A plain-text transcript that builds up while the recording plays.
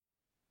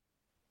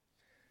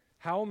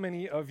How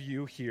many of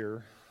you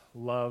here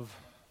love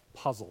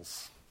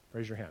puzzles?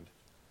 Raise your hand.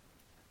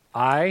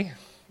 I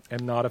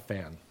am not a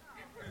fan.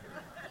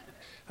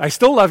 I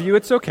still love you,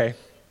 it's okay.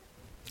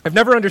 I've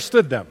never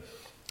understood them.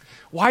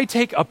 Why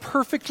take a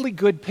perfectly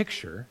good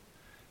picture,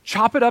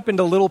 chop it up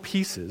into little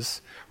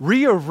pieces,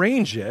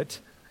 rearrange it,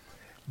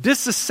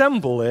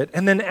 disassemble it,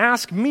 and then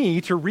ask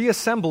me to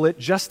reassemble it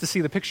just to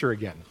see the picture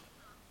again?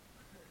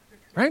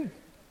 Right?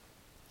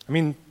 I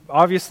mean,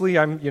 obviously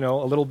I'm,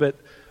 a little bit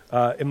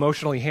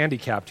emotionally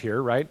handicapped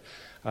here, right?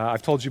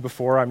 I've told you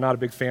before, I'm not a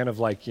big fan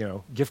of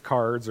gift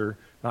cards, or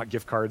not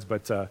gift cards,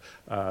 but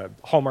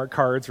Hallmark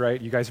cards, right?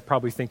 You guys are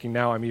probably thinking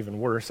now I'm even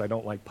worse. I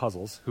don't like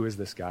puzzles. Who is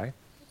this guy?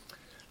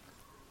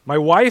 My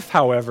wife,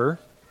 however,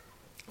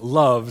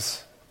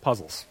 loves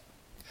puzzles.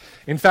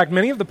 In fact,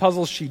 many of the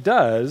puzzles she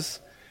does,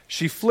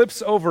 she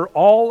flips over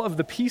all of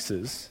the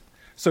pieces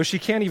so she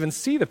can't even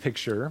see the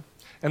picture,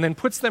 and then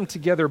puts them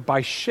together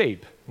by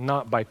shape,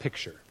 not by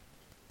picture.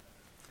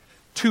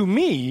 To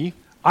me,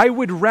 I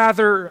would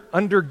rather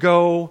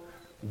undergo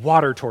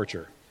water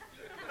torture.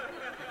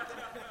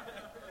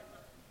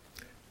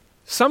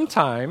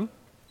 Sometime,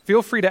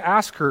 feel free to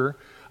ask her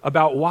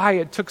about why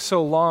it took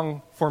so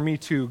long for me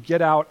to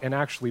get out and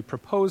actually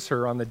propose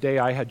her on the day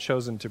I had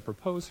chosen to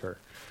propose her.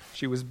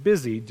 She was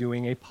busy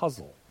doing a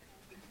puzzle.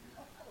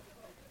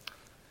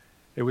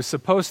 It was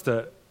supposed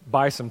to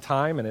buy some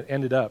time, and it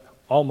ended up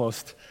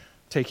almost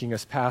taking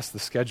us past the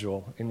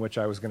schedule in which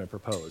I was going to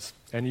propose.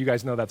 And you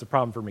guys know that's a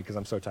problem for me because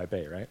I'm so type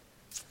A, right?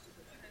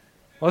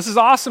 Well, this is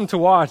awesome to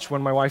watch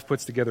when my wife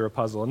puts together a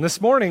puzzle. And this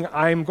morning,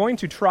 I'm going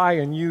to try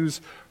and use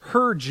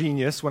her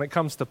genius when it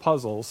comes to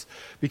puzzles,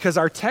 because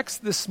our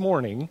text this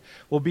morning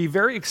will be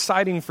very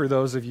exciting for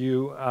those of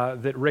you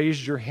that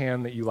raised your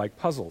hand that you like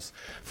puzzles.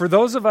 For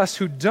those of us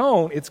who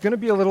don't, it's going to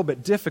be a little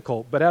bit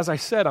difficult, but as I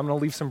said, I'm going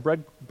to leave some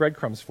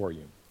breadcrumbs for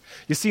you.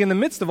 You see, in the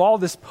midst of all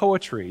this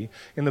poetry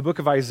in the book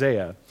of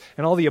Isaiah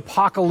and all the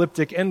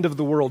apocalyptic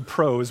end-of-the-world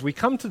prose, we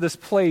come to this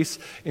place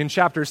in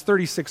chapters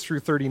 36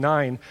 through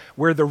 39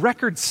 where the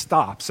record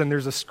stops and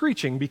there's a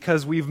screeching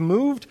because we've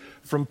moved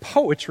from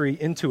poetry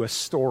into a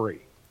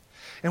story.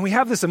 And we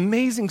have this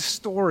amazing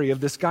story of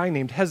this guy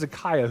named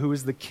Hezekiah, who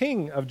is the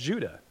king of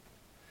Judah.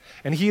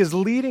 And he is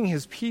leading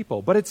his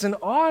people. But it's an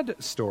odd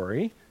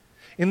story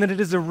in that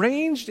it is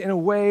arranged in a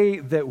way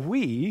that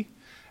we,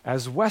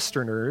 as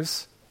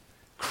Westerners,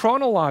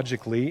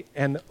 chronologically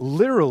and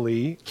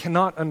literally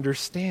cannot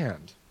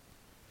understand.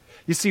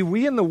 You see,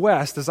 we in the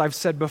West, as I've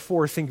said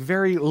before, think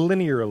very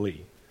linearly.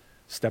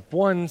 Step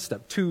 1,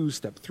 step 2,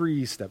 step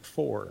 3, step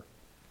 4.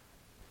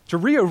 To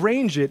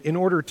rearrange it in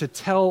order to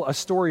tell a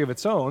story of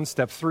its own,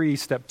 step 3,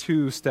 step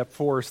 2, step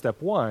 4, step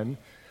 1,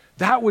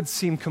 that would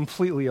seem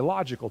completely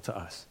illogical to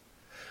us.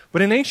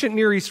 But in ancient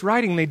Near East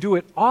writing, they do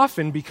it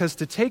often because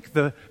to take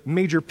the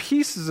major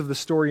pieces of the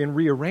story and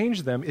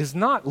rearrange them is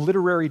not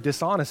literary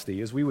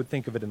dishonesty, as we would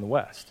think of it in the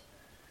West.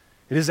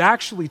 It is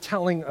actually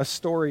telling a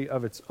story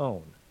of its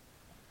own.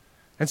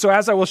 And so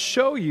as I will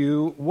show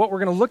you what we're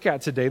going to look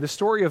at today, the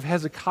story of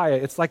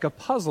Hezekiah, it's like a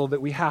puzzle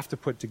that we have to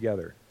put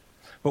together.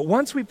 But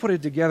once we put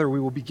it together,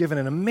 we will be given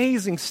an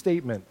amazing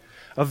statement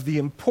of the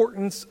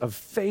importance of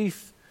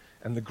faith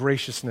and the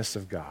graciousness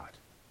of God.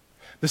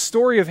 The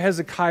story of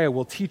Hezekiah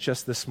will teach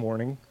us this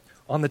morning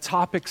on the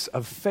topics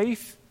of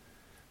faith,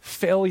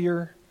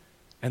 failure,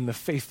 and the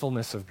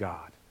faithfulness of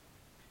God.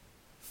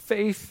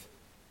 Faith,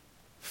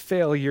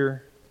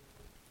 failure,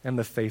 and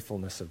the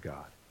faithfulness of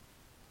God.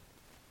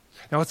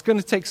 Now, it's going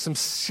to take some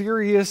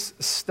serious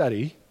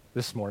study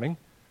this morning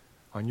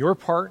on your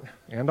part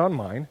and on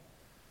mine.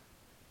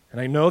 And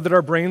I know that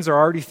our brains are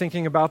already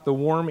thinking about the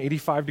warm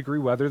 85-degree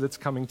weather that's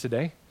coming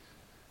today.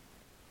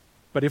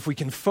 But if we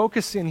can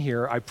focus in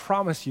here, I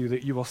promise you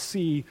that you will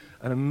see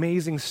an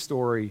amazing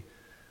story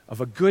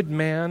of a good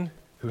man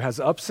who has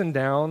ups and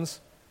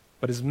downs,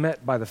 but is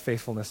met by the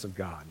faithfulness of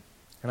God.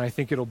 And I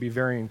think it'll be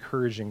very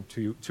encouraging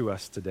to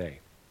us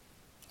today.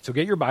 So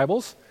get your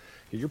Bibles,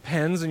 get your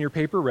pens and your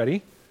paper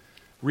ready.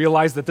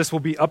 Realize that this will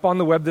be up on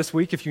the web this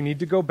week if you need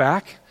to go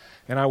back.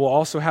 And I will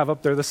also have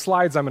up there the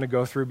slides I'm going to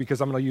go through because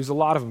I'm going to use a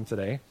lot of them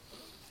today.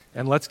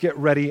 And let's get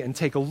ready and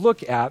take a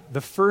look at the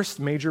first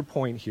major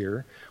point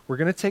here. We're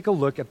going to take a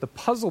look at the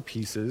puzzle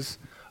pieces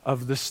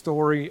of the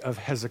story of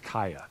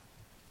Hezekiah.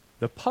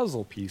 The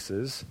puzzle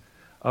pieces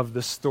of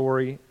the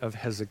story of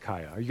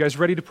Hezekiah. Are you guys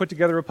ready to put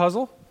together a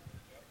puzzle?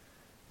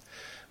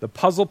 The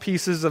puzzle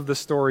pieces of the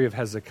story of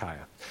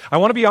Hezekiah. I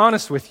want to be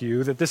honest with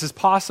you that this is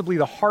possibly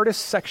the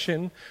hardest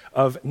section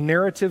of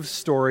narrative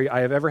story I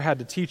have ever had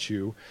to teach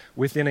you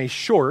within a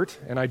short,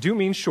 and I do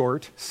mean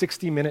short,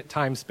 60-minute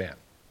time span.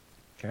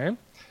 Okay?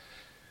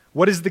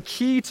 What is the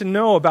key to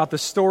know about the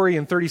story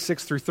in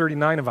 36 through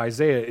 39 of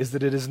Isaiah is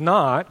that it is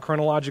not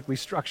chronologically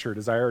structured,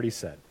 as I already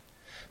said.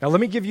 Now,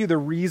 let me give you the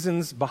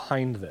reasons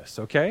behind this,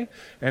 okay?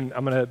 And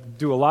I'm going to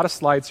do a lot of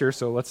slides here,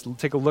 so let's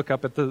take a look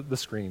up at the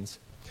screens.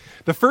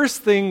 The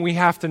first thing we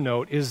have to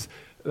note is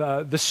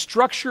the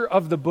structure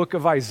of the book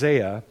of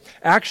Isaiah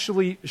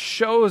actually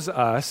shows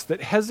us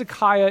that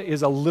Hezekiah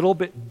is a little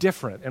bit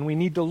different, and we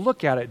need to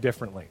look at it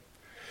differently.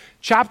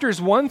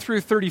 Chapters 1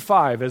 through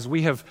 35, as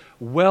we have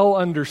well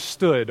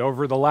understood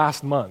over the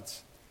last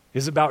months,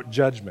 is about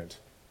judgment.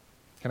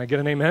 Can I get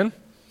an amen?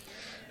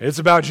 It's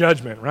about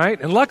judgment,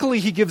 right? And luckily,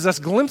 he gives us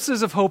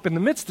glimpses of hope in the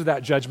midst of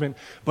that judgment,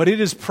 but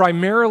it is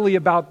primarily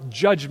about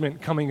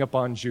judgment coming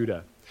upon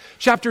Judah.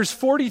 Chapters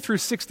 40 through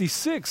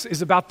 66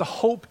 is about the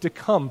hope to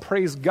come.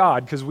 Praise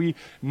God, because we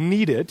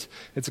need it.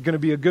 It's going to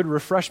be a good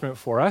refreshment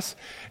for us.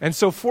 And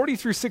so 40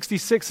 through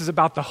 66 is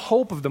about the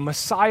hope of the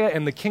Messiah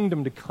and the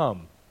kingdom to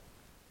come.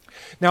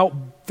 Now,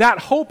 that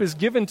hope is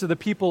given to the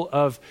people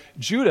of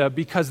Judah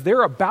because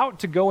they're about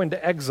to go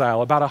into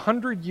exile. About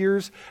 100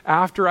 years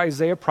after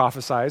Isaiah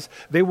prophesies,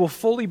 they will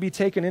fully be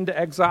taken into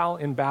exile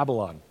in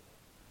Babylon.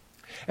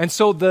 And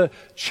so the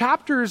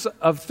chapters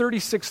of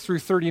 36 through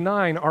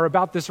 39 are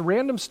about this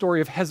random story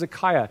of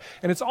Hezekiah.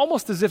 And it's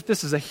almost as if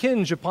this is a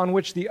hinge upon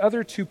which the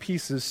other two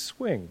pieces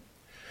swing.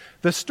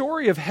 The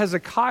story of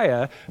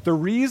Hezekiah, the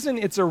reason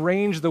it's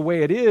arranged the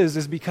way it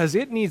is because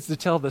it needs to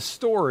tell the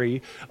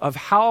story of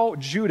how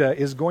Judah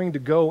is going to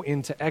go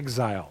into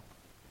exile.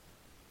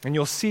 And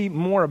you'll see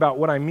more about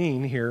what I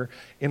mean here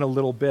in a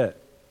little bit.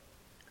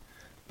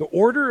 The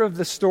order of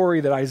the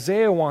story that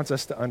Isaiah wants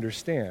us to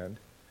understand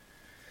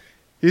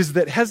is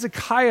that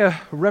Hezekiah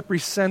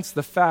represents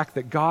the fact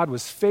that God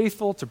was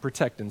faithful to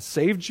protect and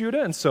save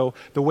Judah. And so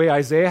the way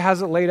Isaiah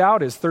has it laid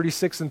out is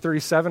 36 and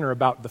 37 are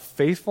about the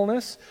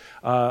faithfulness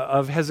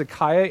of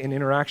Hezekiah in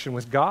interaction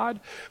with God.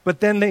 But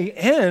then they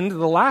end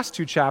the last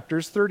two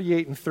chapters,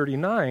 38 and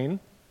 39,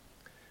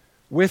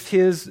 with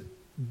his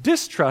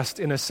distrust,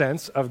 in a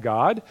sense, of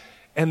God.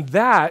 And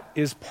that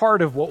is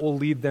part of what will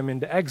lead them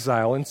into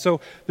exile. And so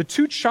the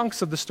two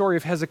chunks of the story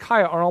of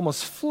Hezekiah are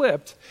almost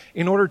flipped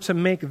in order to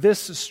make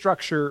this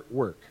structure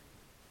work.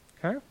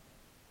 Okay?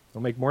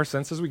 It'll make more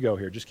sense as we go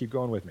here. Just keep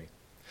going with me.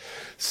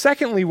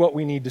 Secondly, what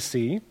we need to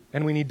see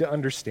and we need to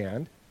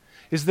understand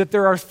is that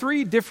there are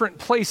three different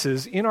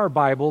places in our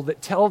Bible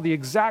that tell the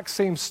exact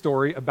same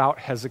story about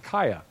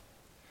Hezekiah.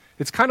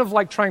 It's kind of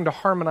like trying to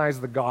harmonize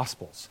the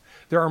Gospels.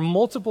 There are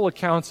multiple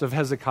accounts of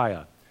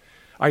Hezekiah.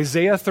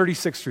 Isaiah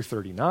 36 through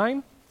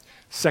 39,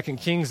 2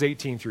 Kings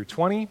 18 through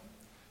 20,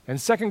 and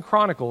 2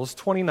 Chronicles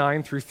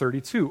 29 through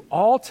 32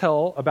 all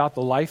tell about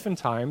the life and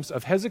times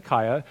of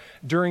Hezekiah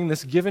during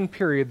this given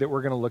period that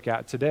we're going to look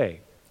at today.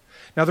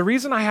 Now, the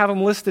reason I have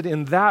them listed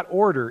in that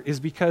order is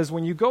because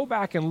when you go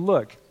back and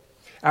look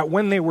at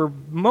when they were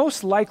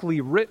most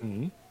likely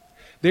written,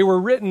 they were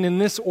written in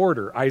this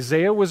order.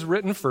 Isaiah was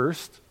written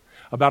first.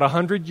 About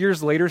 100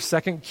 years later,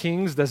 2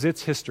 Kings does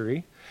its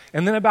history.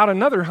 And then about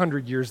another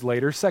 100 years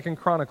later, 2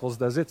 Chronicles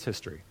does its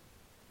history.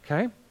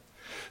 Okay?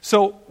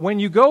 So when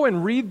you go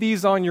and read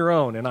these on your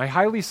own, and I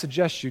highly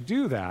suggest you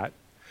do that,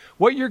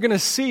 what you're going to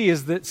see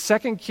is that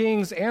 2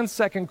 Kings and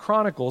 2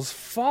 Chronicles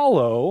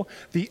follow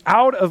the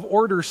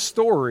out-of-order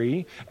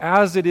story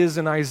as it is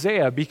in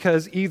Isaiah,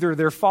 because either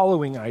they're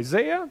following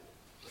Isaiah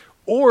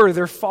or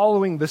they're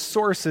following the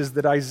sources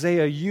that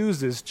Isaiah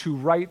uses to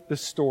write the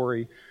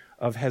story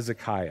of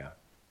Hezekiah.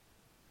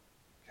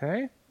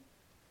 Okay?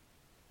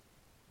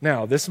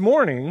 Now, this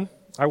morning,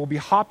 I will be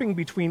hopping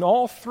between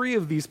all three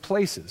of these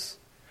places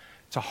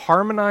to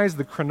harmonize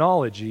the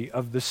chronology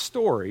of the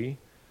story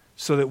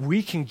so that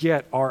we can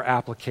get our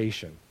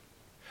application.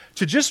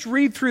 To just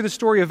read through the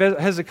story of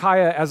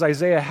Hezekiah as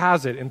Isaiah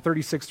has it in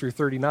 36 through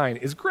 39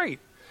 is great,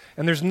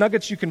 and there's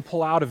nuggets you can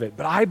pull out of it.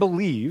 But I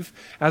believe,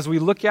 as we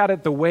look at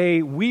it the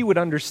way we would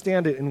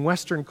understand it in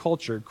Western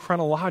culture,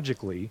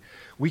 chronologically,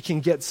 we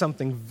can get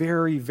something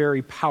very,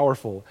 very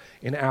powerful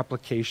in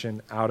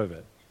application out of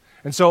it.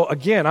 And so,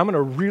 again, I'm going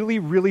to really,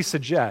 really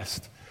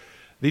suggest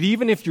that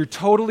even if you're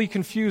totally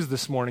confused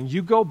this morning,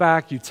 you go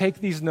back, you take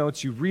these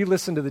notes, you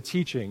re-listen to the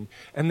teaching,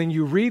 and then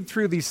you read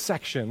through these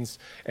sections,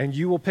 and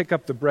you will pick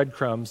up the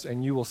breadcrumbs,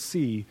 and you will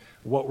see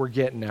what we're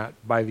getting at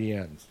by the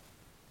end.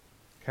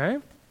 Okay?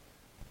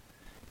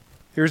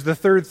 Here's the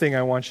third thing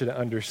I want you to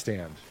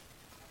understand.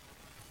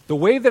 The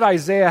way that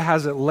Isaiah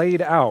has it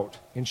laid out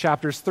in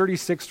chapters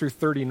 36 through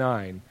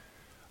 39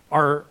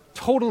 are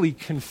totally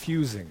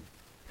confusing.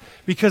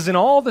 Because in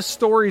all the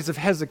stories of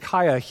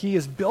Hezekiah, he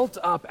is built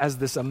up as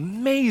this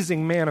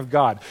amazing man of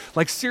God.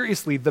 Like,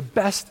 seriously, the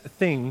best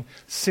thing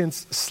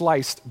since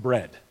sliced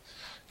bread.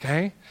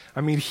 Okay? I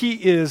mean, he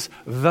is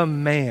the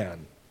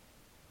man.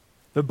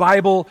 The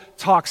Bible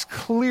talks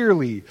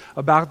clearly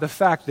about the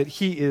fact that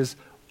he is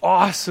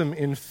awesome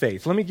in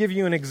faith. Let me give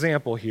you an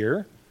example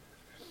here.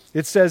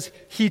 It says,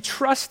 he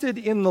trusted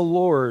in the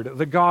Lord,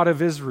 the God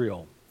of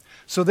Israel,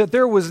 so that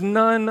there was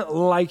none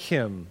like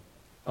him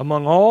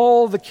among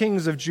all the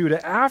kings of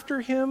Judah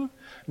after him,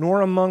 nor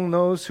among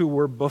those who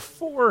were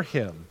before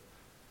him.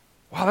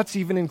 Wow, that's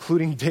even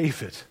including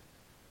David.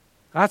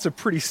 That's a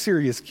pretty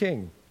serious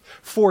king.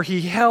 For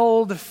he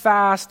held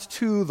fast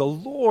to the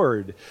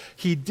Lord.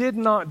 He did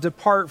not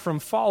depart from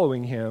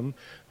following him,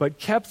 but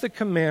kept the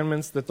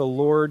commandments that the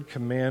Lord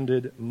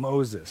commanded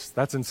Moses.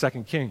 That's in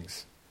 2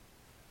 Kings.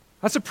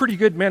 That's a pretty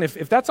good man.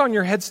 If that's on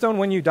your headstone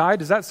when you die,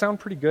 does that sound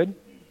pretty good?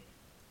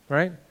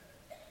 Right?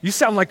 You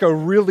sound like a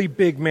really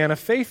big man of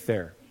faith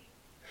there.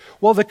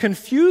 Well, the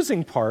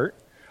confusing part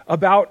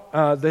about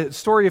the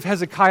story of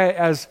Hezekiah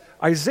as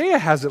Isaiah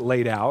has it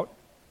laid out,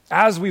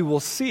 as we will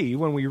see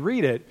when we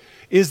read it,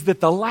 is that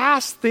the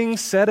last thing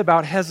said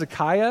about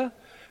Hezekiah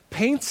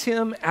paints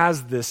him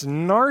as this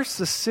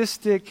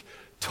narcissistic,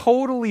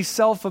 totally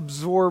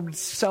self-absorbed,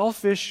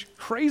 selfish,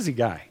 crazy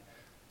guy,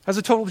 as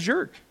a total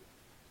jerk.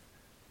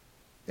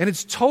 And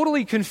it's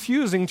totally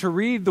confusing to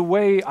read the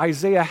way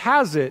Isaiah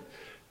has it,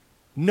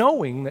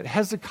 knowing that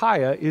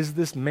Hezekiah is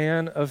this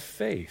man of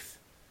faith.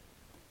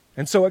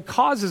 And so it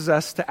causes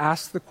us to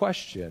ask the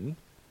question,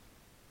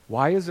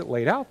 why is it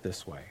laid out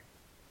this way?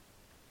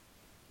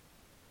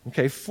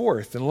 Okay,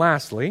 fourth and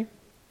lastly,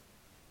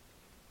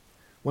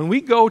 when we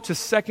go to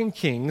 2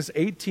 Kings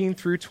 18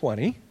 through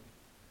 20,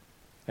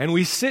 and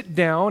we sit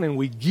down and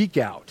we geek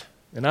out,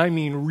 and I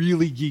mean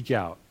really geek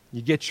out.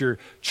 You get your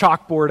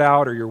chalkboard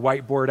out or your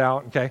whiteboard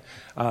out, okay?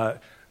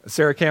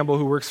 Sarah Campbell,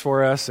 who works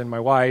for us, and my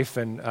wife,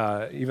 and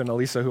even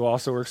Elisa, who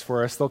also works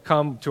for us, they'll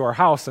come to our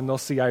house and they'll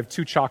see I have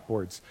 2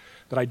 chalkboards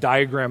that I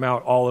diagram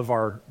out all of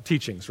our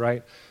teachings,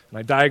 right? And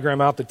I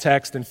diagram out the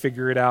text and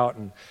figure it out.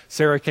 And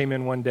Sarah came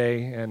in one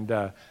day and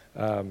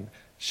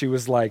she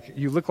was like,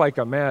 "You look like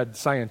a mad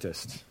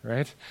scientist,"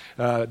 right?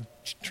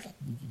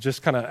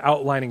 Just kind of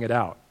outlining it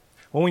out.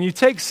 Well, when you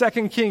take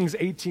 2 Kings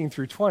 18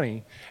 through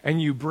 20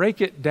 and you break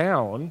it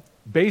down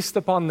based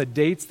upon the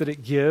dates that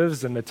it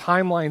gives and the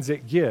timelines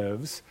it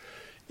gives,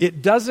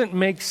 it doesn't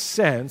make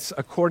sense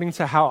according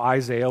to how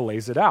Isaiah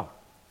lays it out.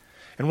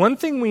 And one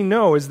thing we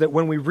know is that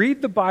when we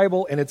read the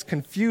Bible and it's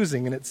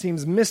confusing and it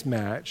seems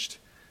mismatched,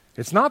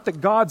 it's not that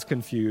God's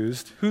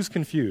confused. Who's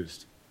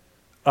confused?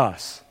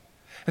 Us.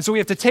 And so we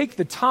have to take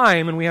the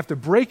time and we have to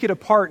break it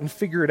apart and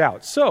figure it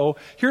out. So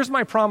here's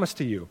my promise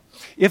to you.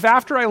 If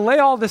after I lay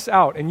all this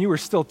out and you are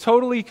still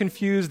totally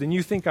confused and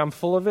you think I'm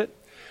full of it,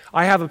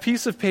 I have a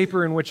piece of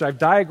paper in which I've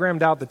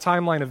diagrammed out the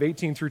timeline of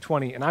 18 through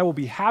 20, and I will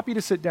be happy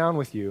to sit down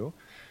with you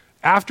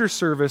after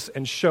service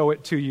and show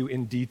it to you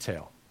in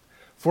detail.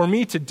 For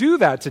me to do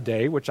that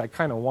today, which I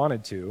kind of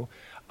wanted to,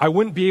 I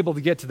wouldn't be able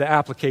to get to the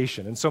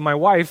application. And so my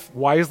wife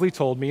wisely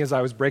told me as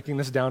I was breaking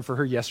this down for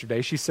her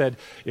yesterday, she said,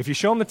 if you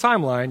show them the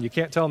timeline, you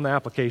can't tell them the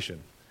application.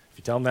 If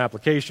you tell them the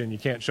application, you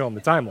can't show them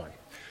the timeline.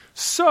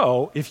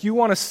 So if you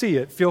want to see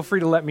it, feel free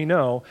to let me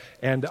know,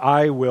 and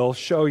I will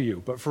show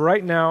you. But for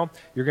right now,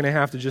 you're going to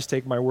have to just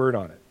take my word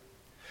on it.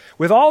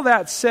 With all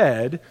that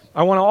said,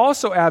 I want to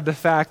also add the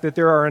fact that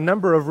there are a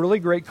number of really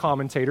great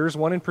commentators,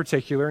 one in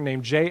particular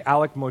named J.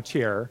 Alec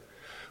Motyer,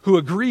 who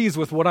agrees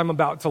with what I'm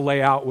about to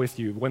lay out with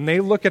you. When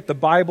they look at the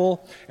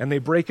Bible and they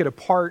break it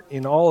apart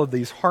in all of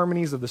these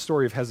harmonies of the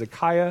story of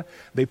Hezekiah,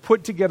 they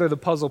put together the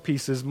puzzle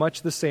pieces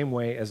much the same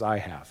way as I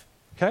have.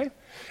 Okay?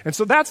 And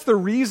so that's the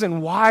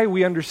reason why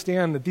we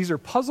understand that these are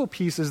puzzle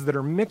pieces that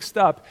are mixed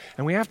up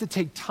and we have to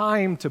take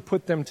time to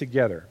put them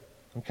together.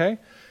 Okay?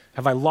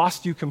 Have I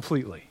lost you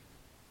completely?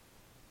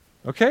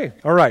 Okay,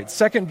 all right.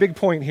 Second big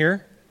point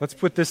here. Let's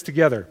put this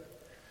together.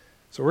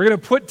 So we're going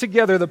to put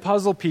together the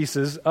puzzle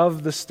pieces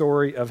of the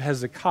story of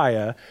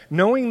Hezekiah,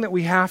 knowing that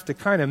we have to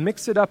kind of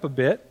mix it up a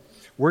bit.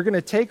 We're going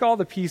to take all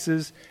the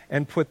pieces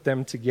and put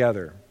them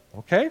together.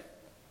 Okay?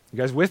 You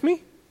guys with me?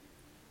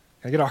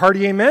 Can I get a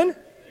hearty amen? Amen.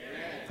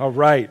 All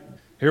right,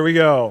 here we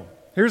go.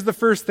 Here's the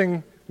first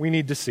thing we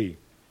need to see.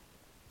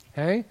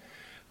 Okay?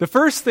 The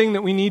first thing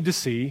that we need to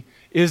see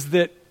is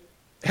that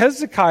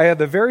Hezekiah,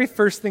 the very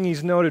first thing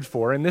he's noted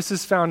for, and this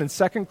is found in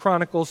 2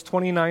 Chronicles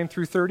 29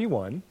 through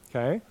 31,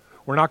 okay?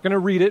 We're not going to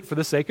read it for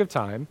the sake of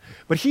time,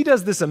 but he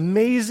does this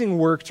amazing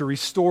work to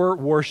restore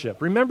worship.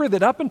 Remember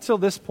that up until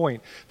this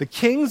point, the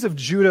kings of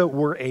Judah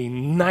were a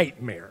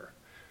nightmare.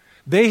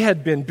 They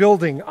had been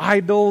building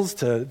idols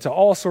to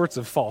all sorts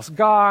of false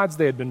gods.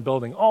 They had been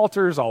building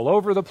altars all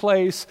over the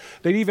place.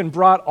 They'd even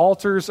brought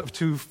altars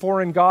to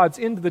foreign gods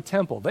into the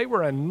temple. They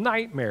were a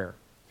nightmare.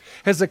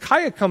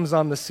 Hezekiah comes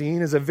on the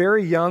scene as a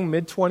very young,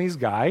 mid-20s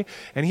guy,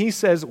 and he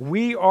says,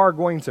 we are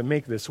going to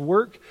make this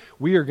work,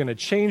 we are going to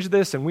change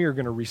this, and we are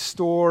going to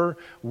restore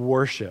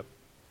worship.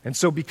 And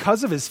so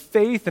because of his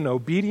faith and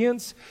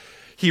obedience,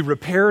 he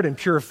repaired and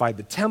purified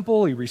the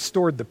temple, he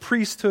restored the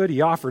priesthood,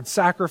 he offered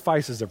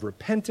sacrifices of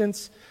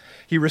repentance,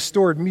 he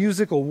restored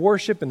musical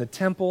worship in the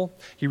temple,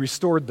 he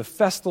restored the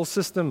festal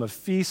system of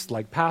feasts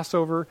like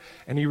Passover,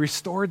 and he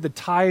restored the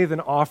tithe and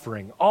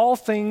offering, all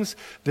things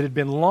that had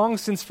been long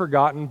since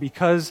forgotten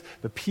because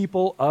the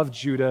people of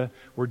Judah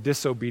were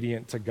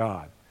disobedient to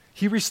God.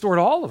 He restored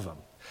all of them.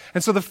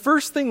 And so the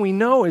first thing we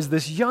know is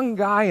this young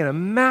guy in a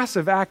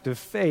massive act of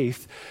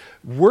faith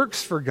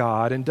works for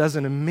God and does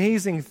an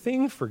amazing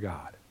thing for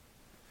God.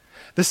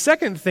 The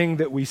second thing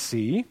that we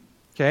see,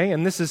 okay,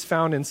 and this is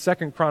found in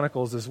 2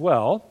 Chronicles as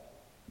well,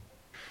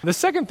 the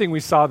second thing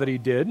we saw that he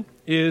did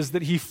is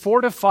that he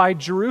fortified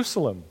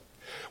Jerusalem.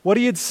 What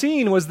he had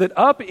seen was that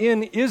up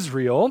in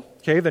Israel,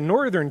 okay, the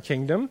northern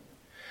kingdom,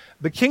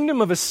 the kingdom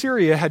of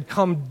Assyria had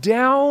come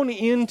down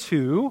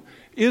into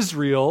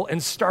Israel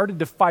and started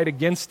to fight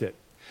against it.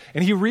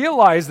 And he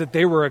realized that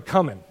they were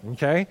coming,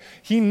 okay?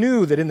 He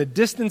knew that in the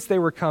distance they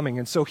were coming,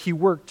 and so he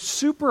worked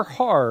super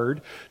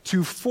hard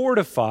to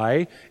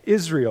fortify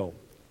Israel,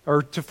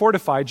 or to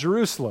fortify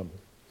Jerusalem.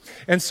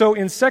 And so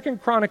in 2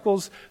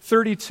 Chronicles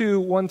 32,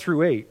 1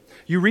 through 8,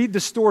 you read the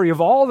story of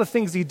all the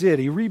things he did.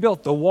 He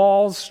rebuilt the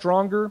walls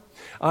stronger,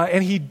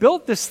 and he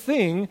built this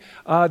thing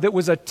that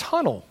was a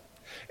tunnel.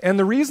 And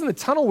the reason the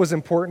tunnel was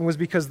important was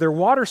because their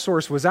water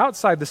source was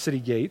outside the city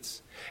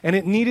gates, and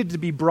it needed to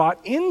be brought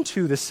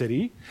into the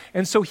city.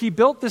 And so he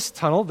built this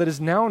tunnel that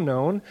is now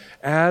known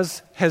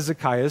as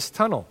Hezekiah's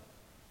Tunnel.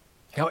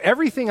 Now,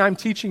 everything I'm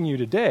teaching you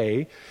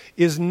today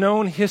is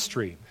known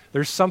history.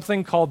 There's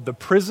something called the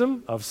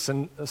Prism of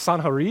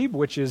Sanherib,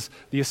 which is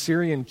the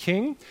Assyrian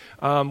king,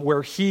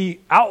 where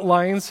he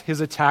outlines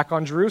his attack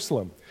on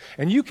Jerusalem.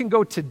 And you can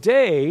go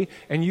today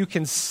and you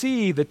can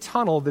see the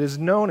tunnel that is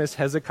known as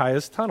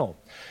Hezekiah's Tunnel.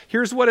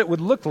 Here's what it would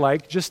look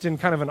like just in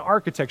kind of an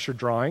architecture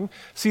drawing.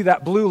 See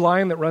that blue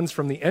line that runs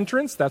from the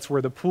entrance? That's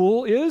where the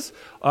pool is,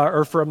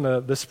 or from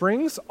the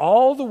springs,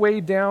 all the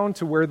way down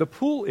to where the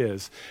pool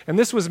is. And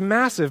this was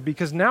massive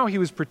because now he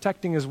was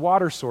protecting his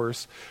water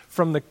source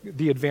from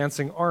the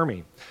advancing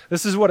army.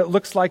 This is what it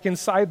looks like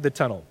inside the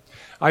tunnel.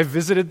 I've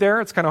visited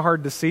there. It's kind of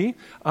hard to see.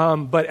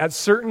 But at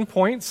certain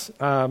points,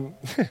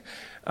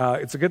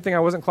 it's a good thing I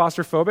wasn't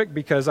claustrophobic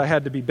because I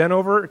had to be bent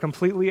over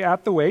completely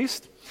at the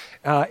waist.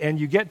 And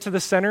you get to the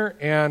center,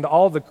 and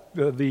all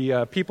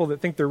the people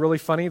that think they're really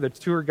funny, the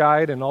tour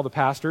guide and all the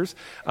pastors,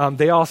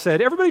 they all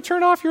said, "Everybody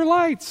turn off your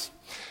lights."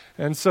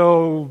 And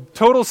so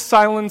total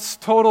silence,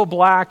 total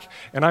black,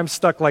 and I'm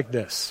stuck like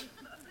this.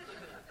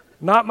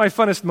 Not my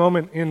funnest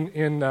moment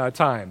in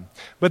time.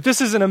 But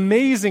this is an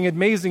amazing,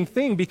 amazing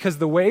thing because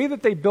the way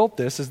that they built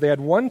this is they had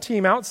one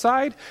team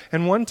outside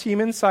and one team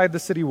inside the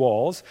city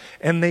walls,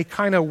 and they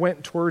kind of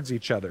went towards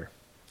each other.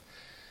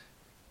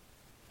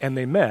 And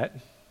they met,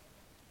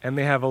 and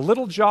they have a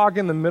little jog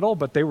in the middle,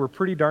 but they were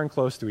pretty darn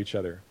close to each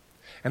other.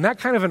 And that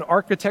kind of an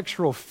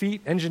architectural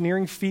feat,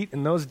 engineering feat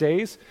in those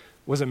days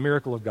was a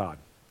miracle of God.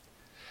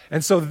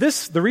 And so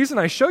the reason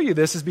I show you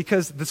this is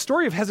because the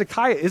story of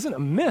Hezekiah isn't a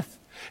myth.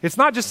 It's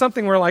not just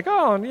something we're like,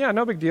 oh, yeah,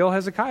 no big deal,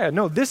 Hezekiah.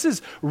 No, this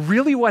is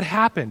really what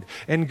happened.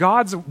 And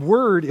God's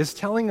word is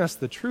telling us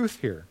the truth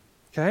here,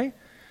 okay?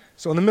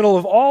 So in the middle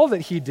of all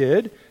that he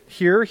did,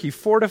 here he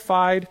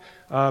fortified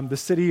the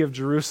city of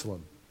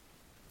Jerusalem.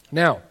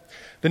 Now,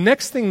 the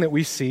next thing that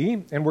we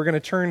see, and we're going to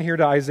turn here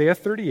to Isaiah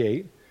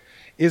 38,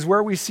 is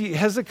where we see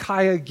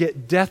Hezekiah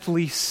get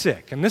deathly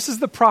sick. And this is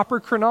the proper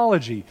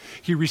chronology.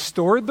 He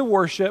restored the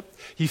worship,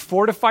 he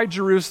fortified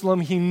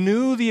Jerusalem, he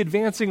knew the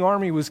advancing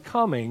army was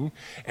coming,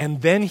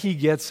 and then he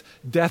gets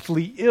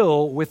deathly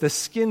ill with a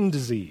skin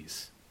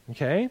disease.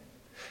 Okay?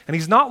 And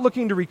he's not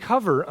looking to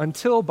recover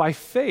until, by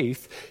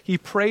faith, he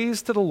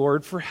prays to the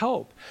Lord for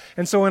help.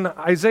 And so in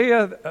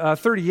Isaiah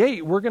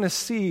 38, we're going to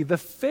see the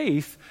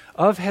faith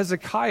of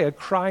Hezekiah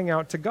crying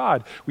out to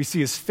God. We see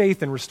his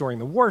faith in restoring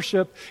the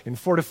worship, in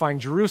fortifying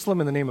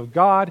Jerusalem in the name of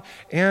God,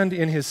 and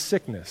in his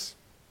sickness.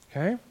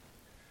 Okay?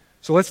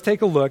 So let's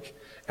take a look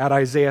at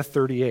Isaiah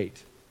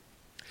 38.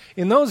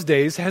 In those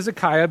days,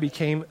 Hezekiah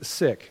became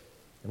sick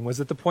and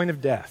was at the point of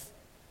death.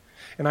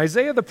 And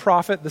Isaiah the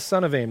prophet, the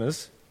son of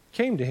Amos,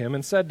 came to him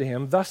and said to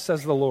him, "Thus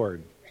says the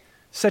Lord,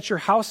 set your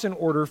house in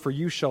order, for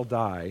you shall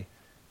die,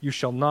 you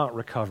shall not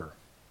recover."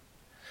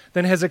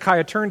 Then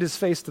Hezekiah turned his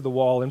face to the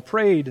wall and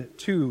prayed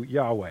to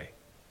Yahweh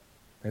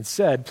and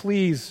said,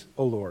 "Please,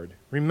 O Lord,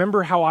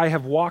 remember how I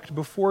have walked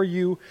before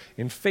you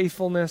in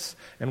faithfulness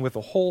and with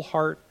a whole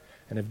heart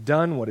and have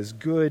done what is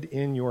good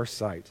in your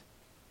sight."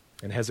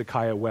 And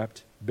Hezekiah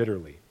wept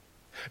bitterly.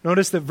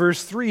 Notice that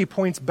verse 3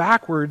 points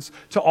backwards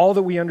to all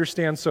that we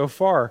understand so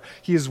far.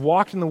 He has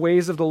walked in the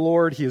ways of the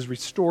Lord. He has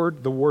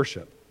restored the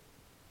worship.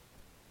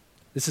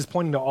 This is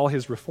pointing to all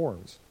his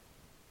reforms.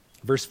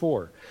 Verse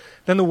 4,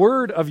 then the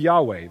word of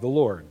Yahweh, the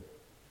Lord,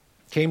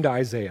 came to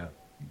Isaiah.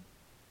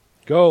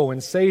 "Go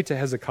and say to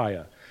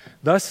Hezekiah,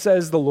 thus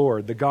says the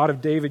Lord, the God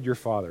of David your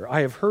father,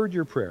 I have heard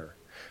your prayer.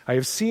 I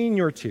have seen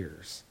your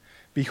tears.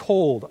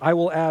 Behold, I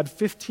will add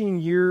 15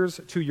 years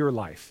to your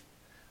life.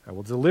 I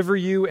will deliver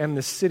you and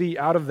this city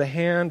out of the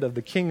hand of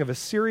the king of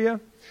Assyria,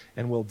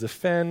 and will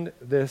defend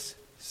this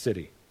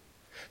city.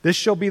 This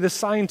shall be the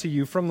sign to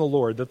you from the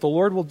Lord, that the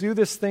Lord will do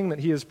this thing that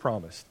he has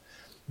promised.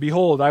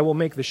 Behold, I will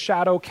make the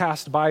shadow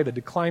cast by the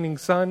declining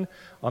sun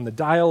on the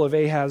dial of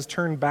Ahaz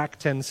turn back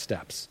 10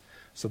 steps.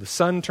 So the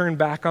sun turned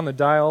back on the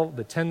dial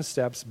the 10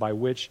 steps by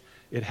which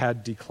it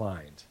had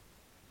declined."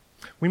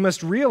 We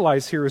must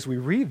realize here as we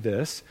read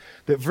this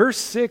that verse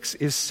 6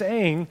 is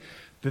saying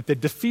that the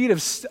defeat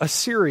of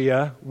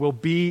Assyria will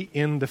be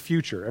in the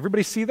future.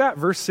 Everybody see that?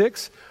 Verse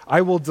 6, "I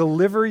will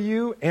deliver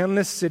you and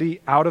this city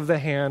out of the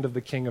hand of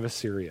the king of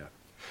Assyria."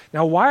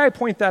 Now, why I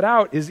point that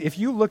out is if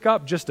you look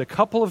up just a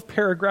couple of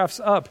paragraphs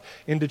up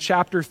into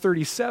chapter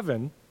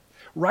 37,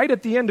 right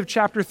at the end of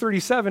chapter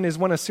 37 is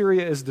when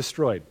Assyria is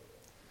destroyed.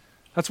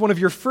 That's one of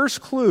your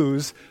first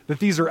clues that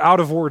these are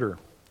out of order.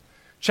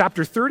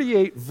 Chapter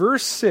 38,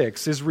 verse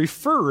 6 is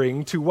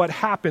referring to what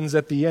happens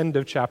at the end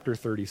of chapter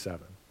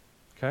 37.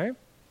 Okay?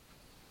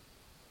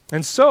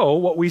 And so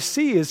what we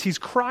see is he's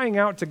crying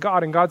out to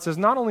God, and God says,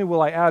 not only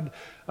will I add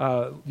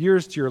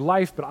years to your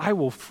life, but I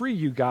will free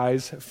you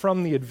guys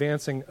from the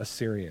advancing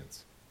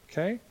Assyrians.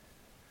 Okay?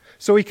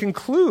 So he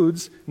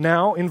concludes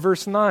now in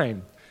verse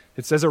 9.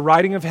 It says, a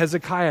writing of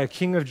Hezekiah,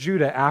 king of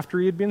Judah, after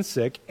he had been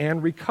sick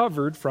and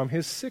recovered from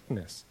his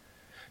sickness.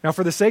 Now,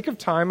 for the sake of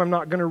time, I'm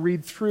not going to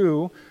read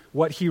through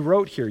what he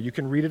wrote here. You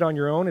can read it on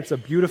your own. It's a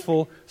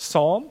beautiful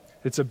psalm.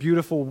 It's a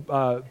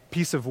beautiful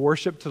piece of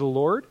worship to the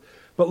Lord.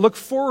 But look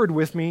forward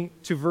with me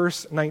to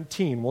verse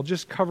 19. We'll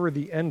just cover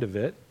the end of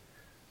it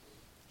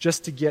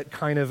just to get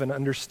kind of an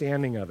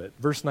understanding of it.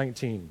 Verse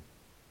 19.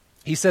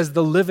 He says,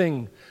 the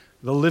living,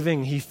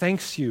 he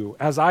thanks you,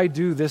 as I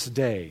do this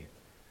day.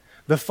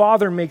 The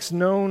Father makes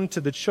known to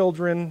the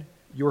children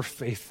your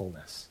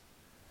faithfulness.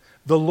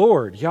 The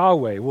Lord,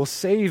 Yahweh, will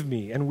save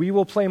me, and we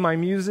will play my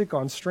music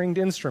on stringed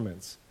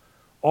instruments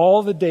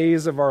all the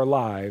days of our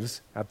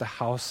lives at the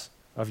house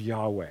of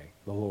Yahweh,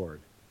 the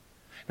Lord.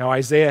 Now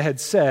Isaiah had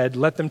said,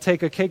 let them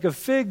take a cake of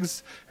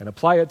figs and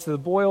apply it to the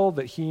boil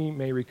that he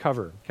may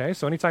recover. Okay,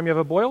 so anytime you have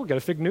a boil, get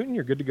a fig Newton,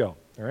 you're good to go.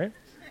 All right?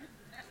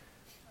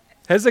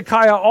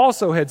 Hezekiah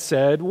also had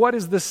said, what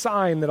is the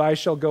sign that I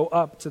shall go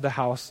up to the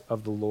house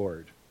of the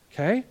Lord?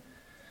 Okay?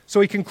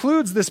 So he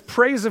concludes this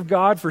praise of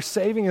God for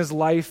saving his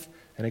life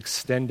and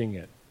extending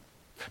it.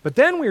 But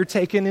then we are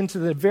taken into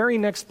the very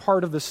next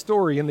part of the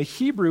story, and the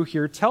Hebrew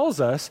here tells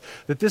us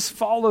that this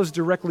follows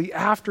directly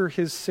after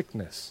his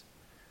sickness.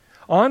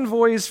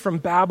 Envoys from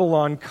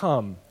Babylon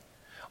come.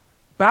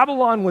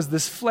 Babylon was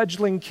this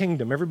fledgling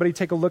kingdom. Everybody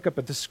take a look up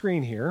at the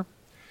screen here.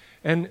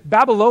 And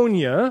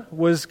Babylonia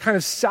was kind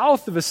of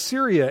south of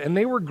Assyria, and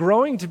they were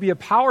growing to be a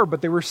power,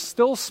 but they were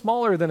still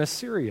smaller than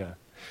Assyria.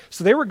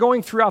 So they were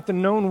going throughout the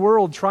known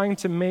world trying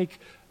to make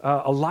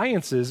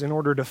alliances in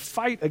order to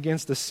fight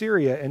against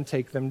Assyria and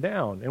take them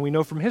down. And we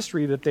know from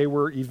history that they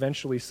were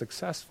eventually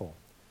successful.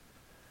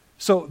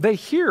 So they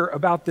hear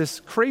about this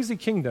crazy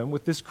kingdom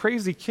with this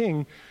crazy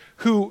king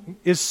who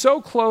is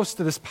so close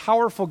to this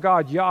powerful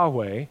God,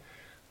 Yahweh,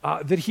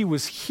 that he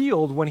was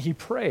healed when he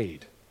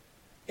prayed.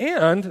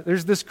 And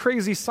there's this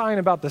crazy sign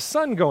about the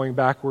sun going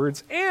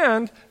backwards,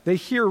 and they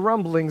hear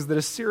rumblings that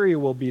Assyria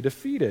will be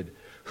defeated.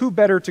 Who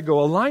better to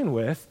go align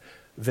with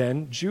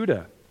than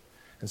Judah?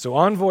 And so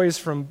envoys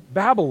from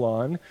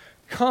Babylon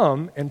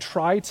come and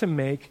try to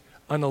make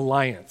an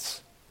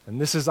alliance. And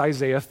this is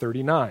Isaiah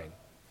 39.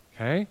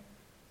 Okay?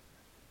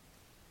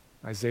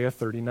 Isaiah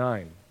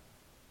 39.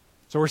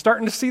 So we're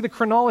starting to see the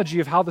chronology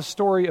of how the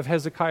story of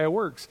Hezekiah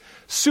works.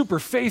 Super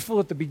faithful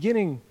at the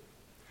beginning.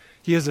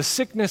 He has a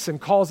sickness and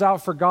calls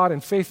out for God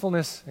in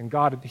faithfulness, and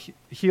God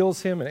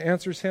heals him and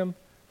answers him,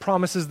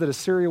 promises that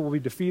Assyria will be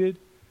defeated.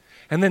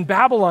 And then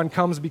Babylon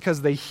comes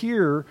because they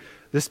hear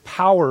this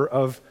power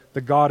of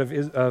the God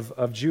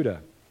of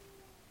Judah.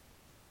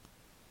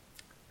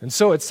 And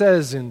so it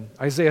says in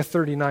Isaiah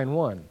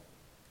 39:1,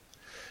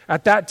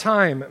 at that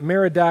time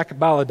Merodach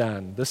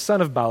Baladan, the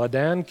son of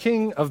Baladan,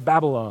 king of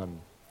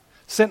Babylon,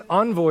 sent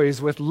envoys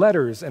with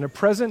letters and a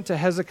present to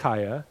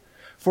Hezekiah,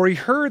 for he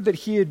heard that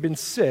he had been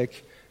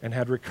sick and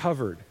had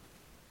recovered.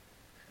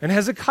 And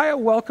Hezekiah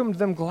welcomed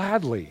them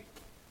gladly,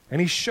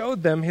 and he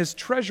showed them his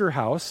treasure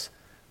house,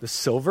 the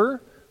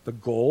silver, the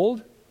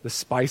gold, the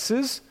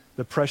spices,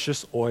 the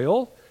precious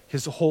oil,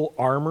 his whole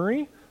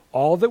armory,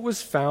 all that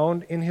was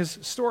found in his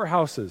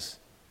storehouses.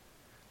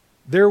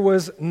 There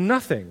was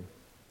nothing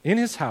in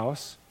his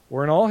house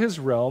or in all his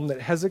realm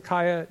that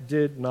Hezekiah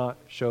did not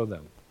show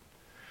them.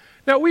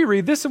 Now, we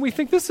read this and we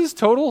think this is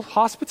total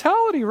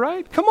hospitality,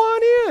 right? Come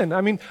on in.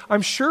 I mean,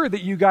 I'm sure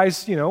that you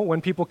guys,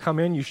 when people come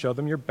in, you show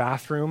them your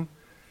bathroom,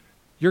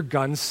 your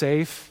gun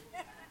safe,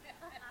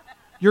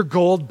 your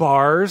gold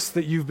bars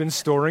that you've been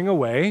storing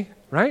away,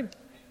 right?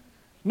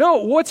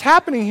 No, what's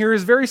happening here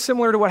is very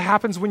similar to what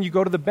happens when you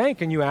go to the bank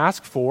and you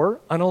ask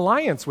for an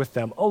alliance with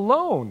them, a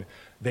loan.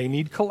 They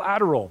need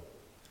collateral.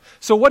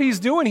 So what he's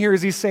doing here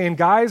is he's saying,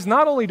 guys,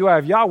 not only do I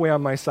have Yahweh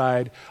on my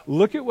side,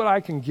 look at what I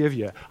can give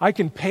you. I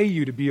can pay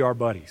you to be our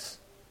buddies.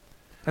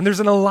 And there's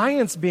an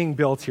alliance being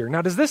built here.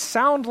 Now, does this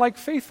sound like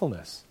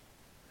faithfulness?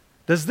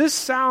 Does this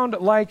sound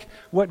like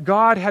what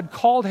God had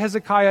called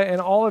Hezekiah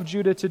and all of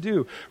Judah to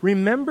do?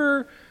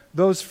 Remember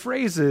those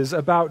phrases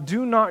about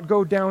do not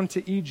go down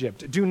to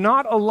Egypt. Do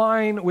not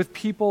align with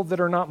people that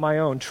are not my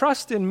own.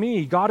 Trust in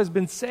me, God has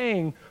been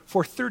saying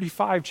for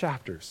 35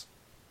 chapters.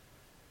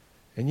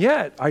 And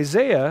yet,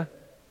 Isaiah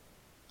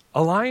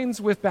aligns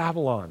with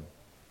Babylon.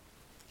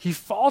 He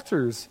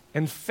falters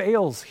and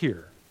fails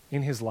here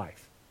in his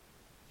life.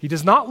 He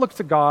does not look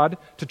to God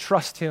to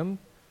trust him,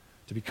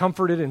 to be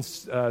comforted and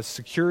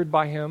secured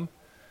by him,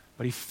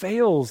 but he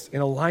fails in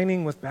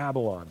aligning with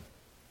Babylon.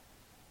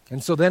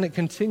 And so then it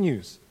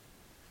continues.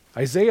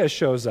 Isaiah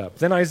shows up.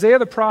 Then Isaiah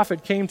the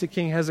prophet came to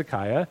King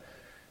Hezekiah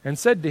and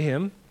said to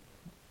him,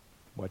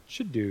 what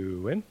you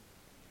doing?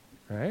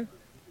 Right?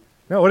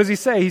 Now, what does he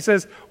say? He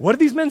says, what did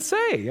these men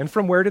say? And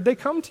from where did they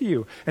come to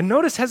you? And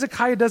notice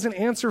Hezekiah doesn't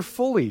answer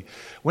fully.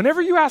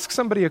 Whenever you ask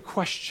somebody a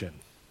question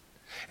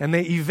and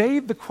they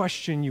evade the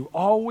question, you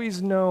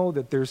always know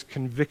that there's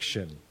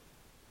conviction.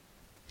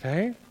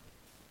 Okay?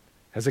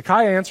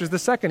 Hezekiah answers the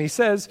second. He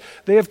says,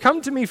 they have come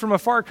to me from a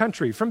far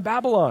country, from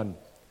Babylon.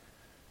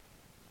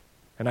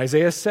 And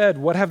Isaiah said,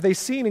 what have they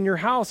seen in your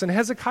house? And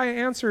Hezekiah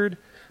answered,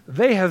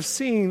 They have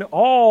seen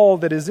all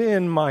that is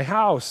in my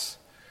house.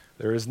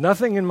 There is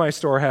nothing in my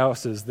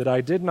storehouses that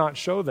I did not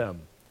show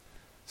them.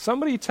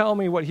 Somebody tell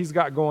me what he's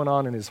got going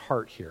on in his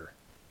heart here.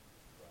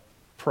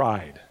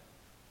 Pride.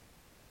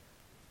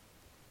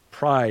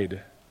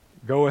 Pride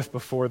goeth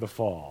before the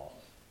fall,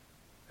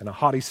 and a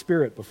haughty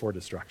spirit before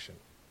destruction.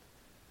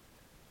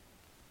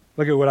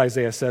 Look at what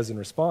Isaiah says in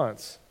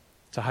response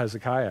to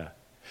Hezekiah.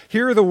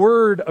 Hear the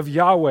word of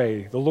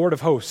Yahweh, the Lord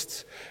of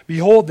hosts.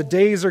 Behold, the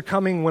days are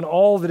coming when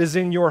all that is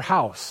in your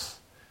house,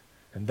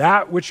 and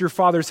that which your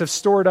fathers have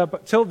stored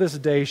up till this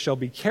day shall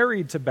be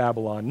carried to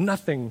Babylon.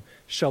 Nothing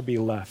shall be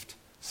left,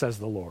 says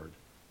the Lord.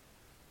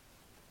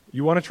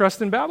 You want to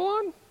trust in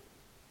Babylon?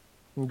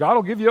 And God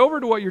will give you over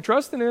to what you're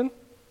trusting in,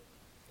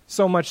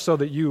 so much so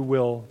that you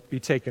will be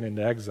taken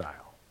into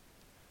exile.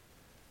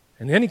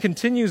 And then he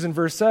continues in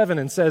verse 7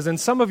 and says, and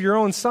some of your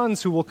own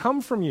sons who will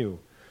come from you,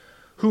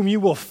 whom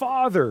you will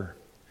father,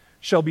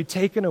 shall be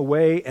taken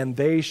away, and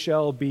they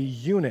shall be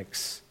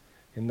eunuchs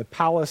in the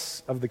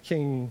palace of the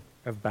king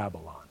of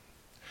Babylon.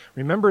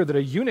 Remember that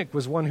a eunuch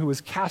was one who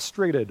was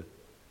castrated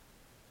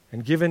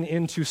and given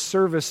into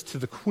service to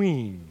the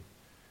queen.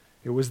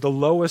 It was the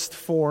lowest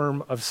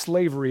form of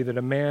slavery that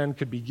a man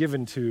could be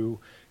given to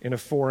in a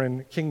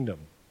foreign kingdom.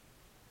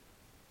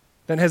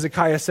 Then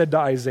Hezekiah said to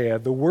Isaiah,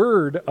 the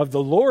word of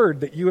the Lord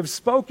that you have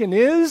spoken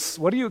is,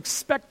 what do you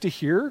expect to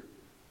hear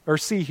or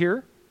see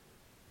here?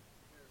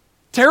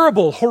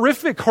 Terrible,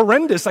 horrific,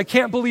 horrendous. I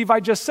can't believe I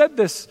just said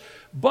this,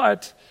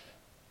 but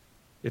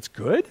it's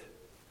good.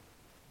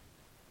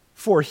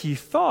 For he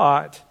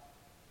thought,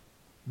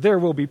 there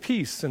will be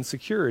peace and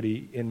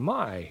security in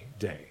my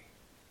day.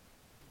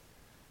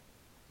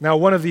 Now,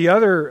 one of the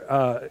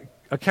other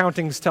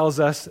accountings tells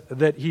us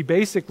that he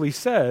basically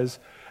says,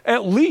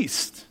 at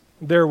least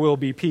there will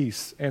be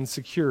peace and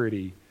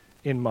security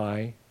in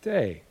my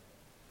day.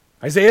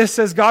 Isaiah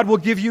says God will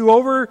give you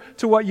over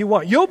to what you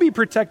want. You'll be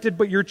protected,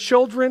 but your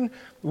children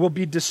will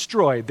be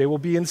destroyed. They will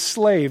be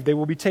enslaved. They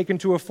will be taken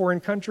to a foreign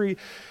country.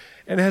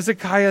 And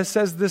Hezekiah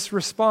says this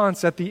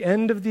response at the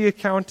end of the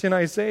account in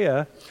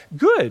Isaiah,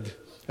 good,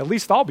 at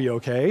least I'll be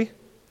okay.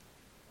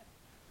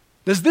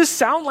 Does this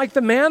sound like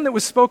the man that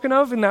was spoken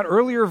of in that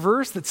earlier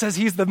verse that says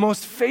he's the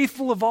most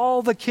faithful of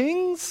all the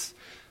kings?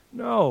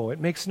 No, it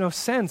makes no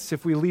sense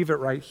if we leave it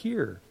right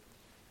here.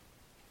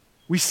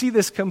 We see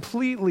this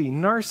completely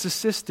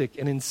narcissistic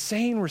and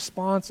insane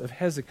response of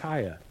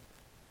Hezekiah.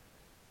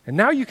 And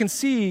now you can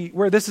see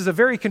where this is a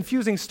very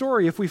confusing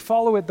story if we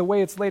follow it the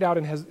way it's laid out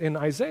in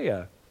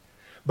Isaiah.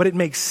 But it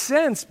makes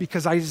sense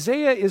because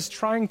Isaiah is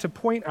trying to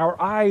point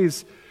our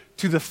eyes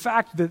to the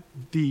fact that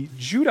the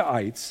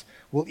Judahites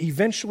will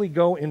eventually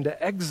go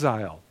into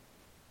exile.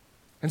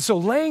 And so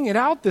laying it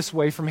out this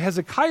way from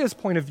Hezekiah's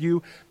point of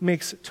view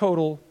makes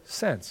total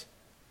sense.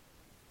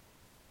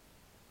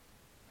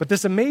 But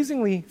this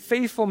amazingly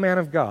faithful man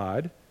of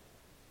God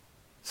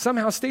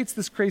somehow states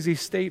this crazy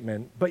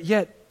statement, but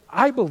yet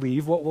I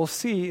believe what we'll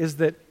see is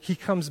that he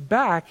comes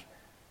back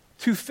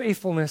to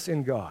faithfulness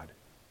in God.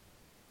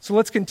 So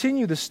let's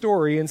continue the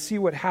story and see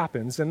what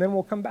happens, and then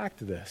we'll come back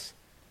to this.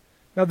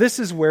 Now this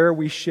is where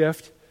we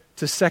shift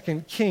to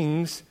 2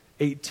 Kings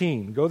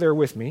 18. Go there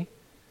with me.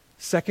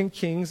 2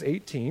 Kings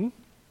 18.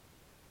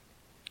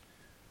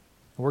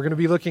 We're going to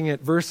be looking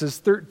at verses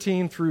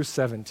 13 through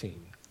 17.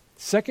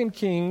 2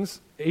 Kings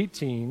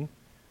 18,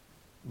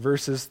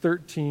 verses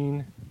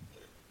 13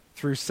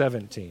 through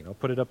 17. I'll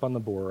put it up on the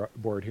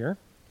board here.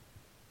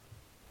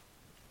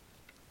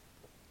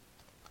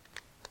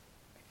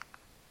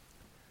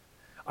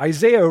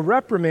 Isaiah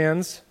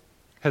reprimands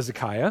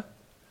Hezekiah,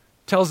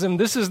 tells him,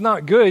 this is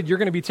not good. You're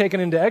going to be taken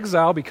into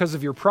exile because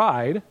of your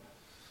pride.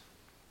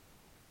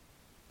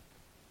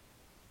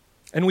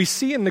 And we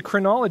see in the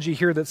chronology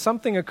here that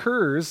something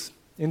occurs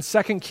in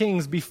 2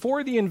 Kings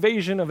before the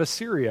invasion of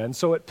Assyria, and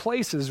so it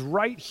places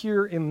right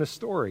here in the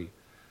story.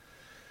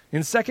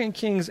 In 2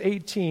 Kings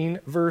 18,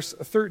 verse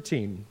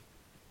 13,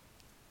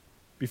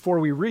 before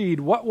we read,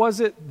 what was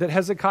it that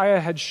Hezekiah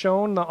had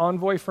shown the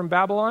envoy from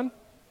Babylon?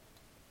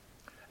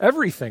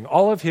 Everything,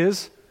 all of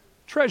his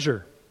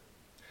treasure.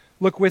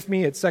 Look with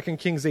me at 2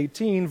 Kings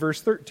 18,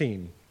 verse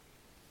 13.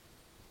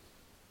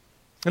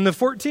 In the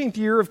 14th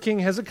year of King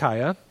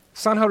Hezekiah,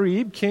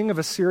 Sanherib, king of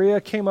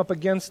Assyria, came up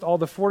against all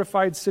the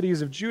fortified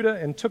cities of Judah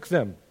and took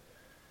them.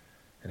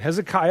 And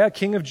Hezekiah,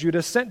 king of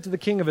Judah, sent to the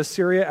king of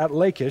Assyria at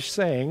Lachish,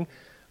 saying,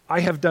 I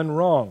have done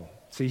wrong.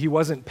 See, he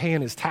wasn't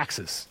paying his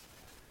taxes.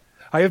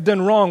 I have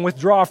done wrong.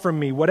 Withdraw from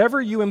me.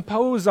 Whatever you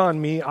impose on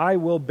me, I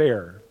will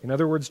bear. In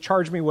other words,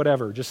 charge me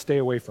whatever. Just stay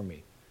away from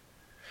me.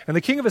 And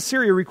the king of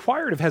Assyria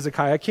required of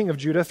Hezekiah, king of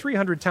Judah,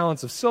 300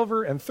 talents of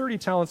silver and 30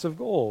 talents of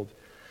gold.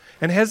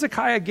 And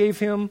Hezekiah gave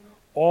him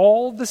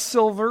all the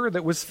silver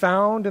that was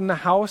found in the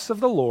house of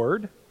the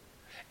Lord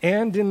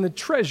and in the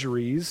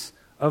treasuries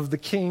of the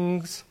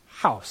king's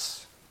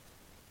house.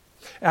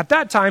 At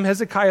that time,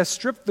 Hezekiah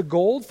stripped the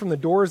gold from the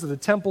doors of the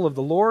temple of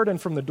the Lord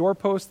and from the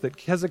doorposts that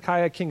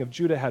Hezekiah, king of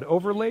Judah, had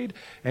overlaid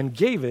and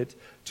gave it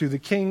to the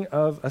king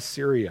of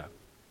Assyria.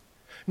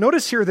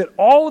 Notice here that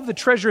all of the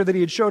treasure that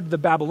he had showed to the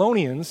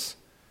Babylonians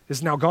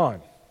is now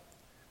gone.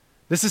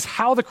 This is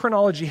how the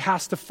chronology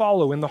has to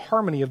follow in the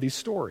harmony of these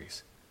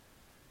stories.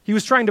 He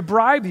was trying to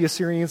bribe the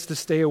Assyrians to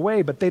stay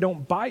away, but they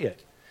don't buy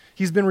it.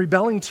 He's been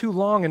rebelling too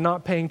long and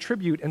not paying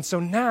tribute, and so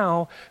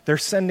now they're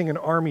sending an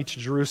army to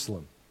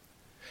Jerusalem.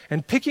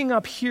 And picking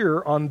up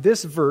here on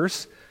this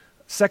verse,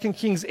 2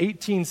 Kings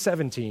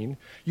 18:17,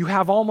 you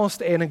have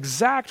almost an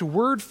exact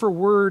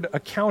word-for-word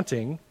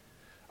accounting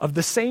of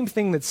the same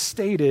thing that's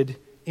stated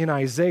in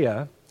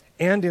Isaiah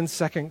and in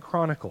 2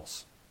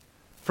 Chronicles.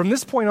 From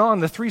this point on,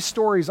 the three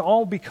stories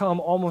all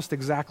become almost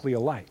exactly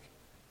alike.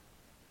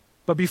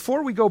 But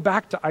before we go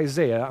back to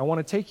Isaiah, I want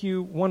to take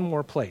you one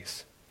more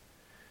place.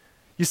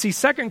 You see,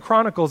 2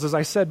 Chronicles, as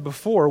I said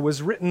before,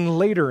 was written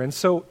later, and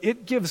so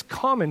it gives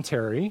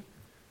commentary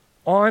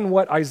on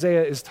what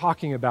Isaiah is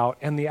talking about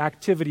and the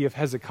activity of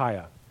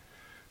Hezekiah.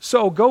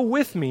 So go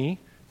with me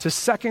to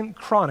 2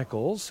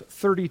 Chronicles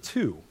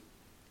 32,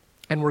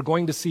 and we're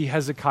going to see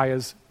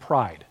Hezekiah's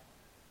pride.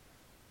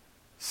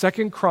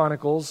 2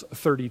 Chronicles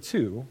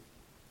 32,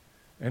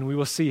 and we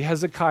will see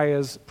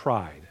Hezekiah's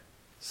pride.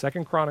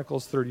 2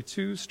 Chronicles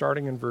 32,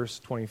 starting in verse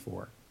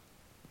 24.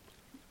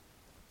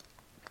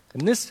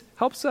 And this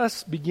helps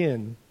us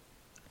begin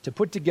to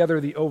put together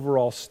the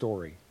overall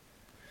story.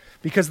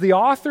 Because the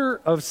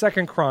author of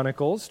 2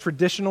 Chronicles,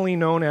 traditionally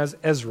known as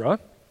Ezra,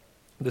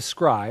 the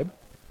scribe,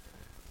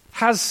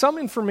 has some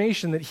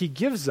information that he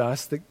gives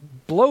us that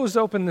blows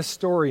open this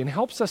story and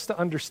helps us to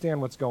understand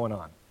what's going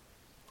on.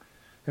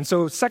 And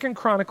so 2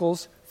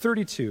 Chronicles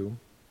 32,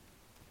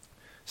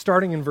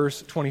 starting in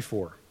verse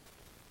 24.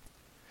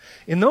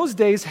 In those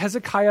days,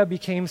 Hezekiah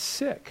became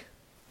sick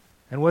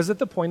and was at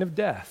the point of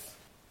death.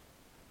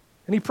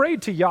 And he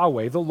prayed to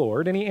Yahweh, the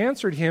Lord, and he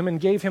answered him and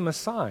gave him a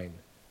sign.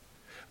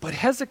 But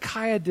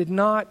Hezekiah did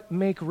not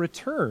make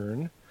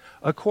return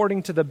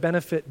according to the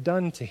benefit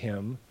done to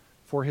him,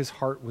 for his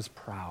heart was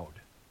proud.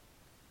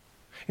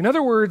 In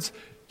other words,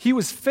 he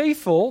was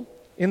faithful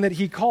in that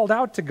he called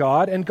out to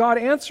God, and God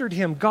answered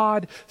him.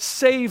 God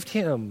saved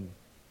him.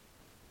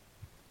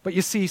 But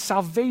you see,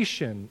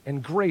 salvation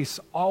and grace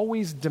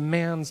always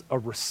demands a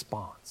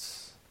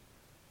response.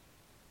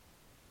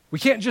 We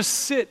can't just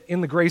sit in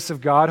the grace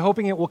of God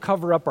hoping it will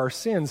cover up our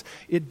sins.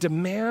 It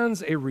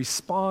demands a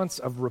response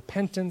of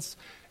repentance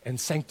and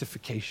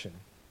sanctification.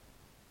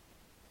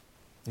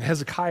 And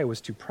Hezekiah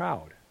was too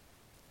proud.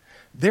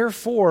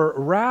 Therefore,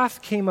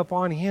 wrath came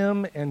upon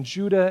him and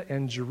Judah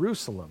and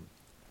Jerusalem.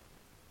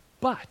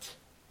 But,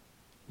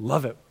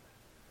 love it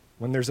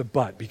when there's a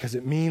but, because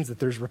it means that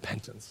there's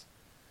repentance.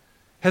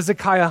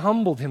 Hezekiah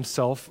humbled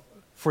himself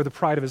for the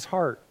pride of his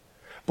heart,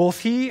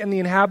 both he and the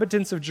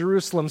inhabitants of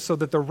Jerusalem, so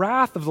that the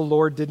wrath of the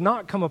Lord did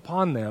not come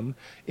upon them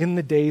in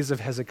the days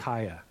of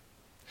Hezekiah.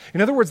 In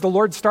other words, the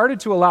Lord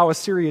started to allow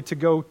Assyria to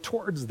go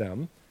towards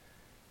them,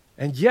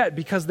 and yet,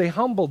 because they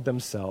humbled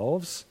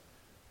themselves,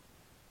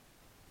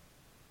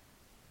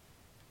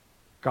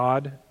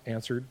 God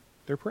answered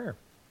their prayer.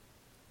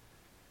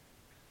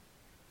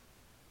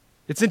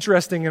 It's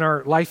interesting in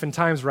our life and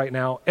times right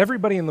now,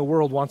 everybody in the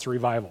world wants a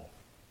revival.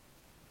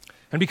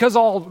 And because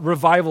all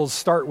revivals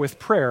start with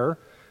prayer,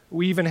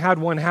 we even had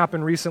one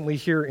happen recently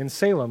here in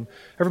Salem.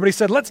 Everybody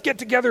said, let's get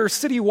together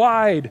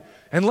citywide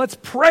and let's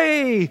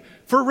pray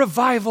for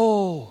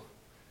revival.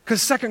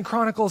 Because 2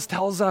 Chronicles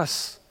tells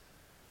us,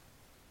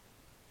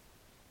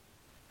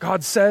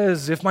 God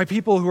says, if my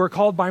people who are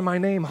called by my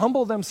name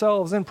humble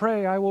themselves and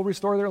pray, I will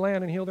restore their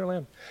land and heal their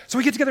land. So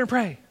we get together and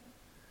pray.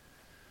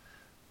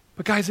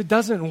 But guys, it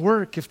doesn't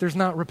work if there's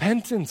not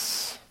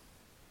repentance.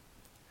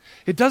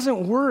 It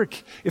doesn't work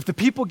if the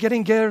people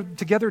getting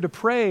together to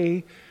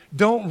pray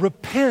don't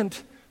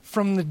repent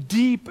from the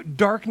deep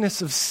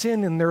darkness of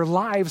sin in their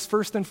lives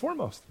first and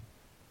foremost.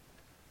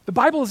 The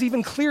Bible is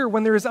even clear,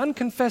 when there is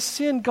unconfessed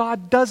sin,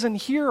 God doesn't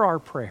hear our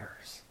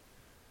prayers.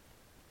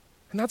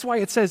 And that's why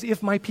it says,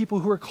 if my people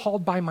who are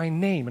called by my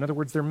name, in other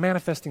words, they're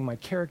manifesting my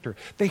character,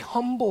 they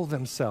humble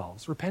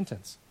themselves,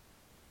 repentance,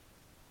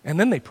 and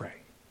then they pray.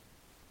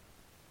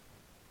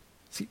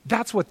 See,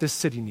 that's what this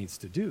city needs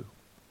to do.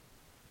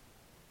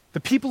 The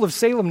people of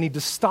Salem need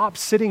to stop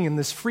sitting in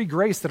this free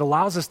grace that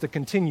allows us to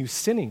continue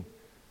sinning,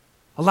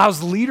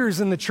 allows leaders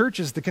in the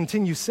churches to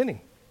continue sinning,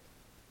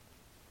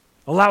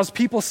 allows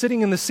people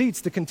sitting in the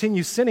seats to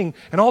continue sinning,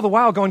 and all the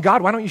while going,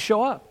 God, why don't you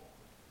show up?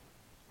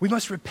 We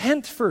must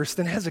repent first.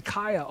 And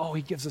Hezekiah,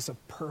 he gives us a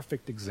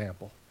perfect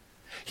example.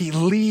 He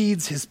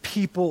leads his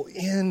people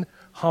in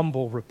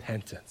humble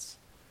repentance.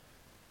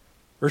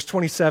 Verse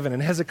 27,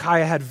 and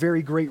Hezekiah had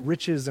very great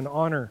riches and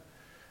honor,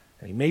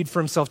 and he made for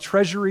himself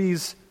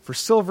treasuries for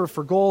silver,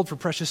 for gold, for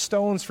precious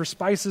stones, for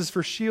spices,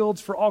 for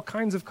shields, for all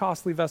kinds of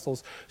costly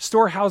vessels,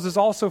 storehouses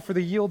also for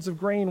the yields of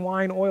grain,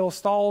 wine, oil,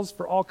 stalls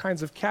for all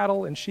kinds of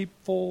cattle and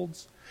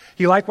sheepfolds.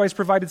 He likewise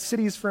provided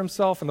cities for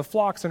himself and the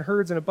flocks and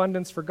herds in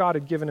abundance, for God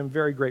had given him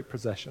very great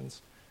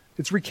possessions.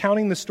 It's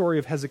recounting the story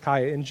of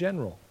Hezekiah in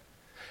general.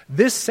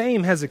 This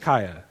same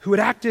Hezekiah, who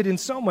had acted in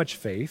so much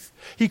faith,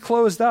 he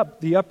closed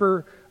up the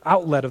upper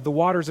outlet of the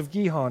waters of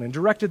Gihon and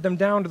directed them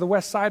down to the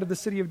west side of the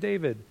city of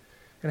David.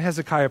 And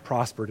Hezekiah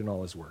prospered in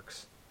all his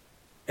works.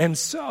 And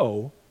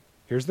so,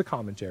 here's the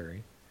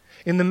commentary,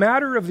 in the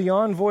matter of the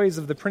envoys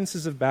of the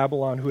princes of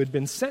Babylon who had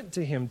been sent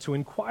to him to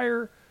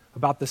inquire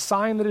about the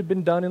sign that had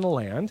been done in the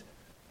land,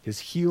 his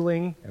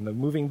healing and the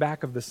moving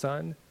back of the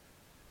sun,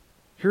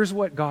 here's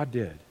what God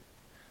did.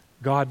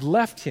 God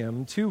left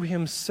him to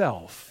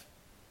himself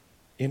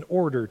in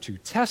order to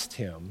test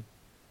him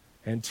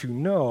and to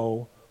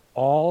know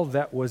all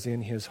that was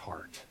in his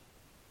heart.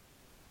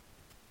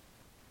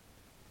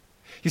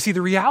 You see,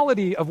 the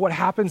reality of what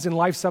happens in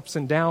life's ups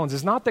and downs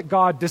is not that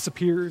God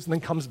disappears and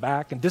then comes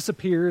back and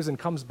disappears and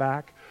comes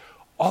back.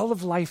 All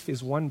of life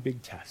is one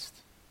big test.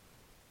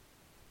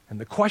 And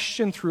the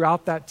question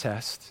throughout that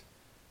test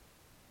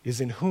is,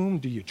 in whom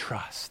do you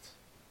trust?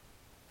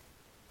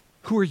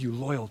 Who are you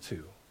loyal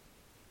to?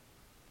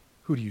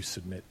 Who do you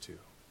submit to?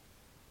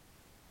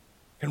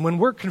 And when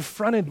we're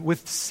confronted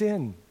with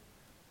sin,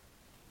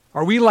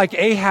 are we like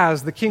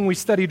Ahaz, the king we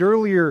studied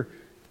earlier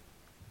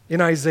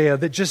in Isaiah,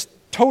 that just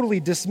totally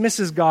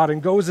dismisses God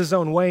and goes his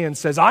own way and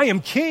says, I am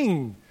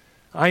king,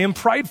 I am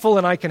prideful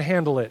and I can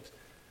handle it?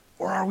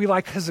 Or are we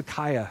like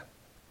Hezekiah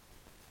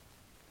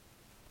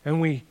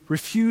and we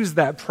refuse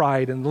that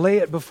pride and lay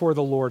it before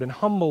the Lord and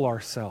humble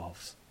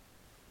ourselves?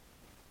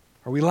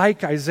 Are we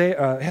like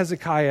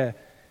Hezekiah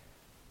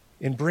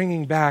in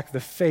bringing back the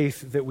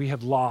faith that we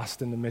had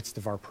lost in the midst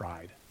of our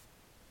pride?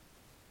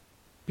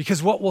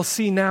 Because what we'll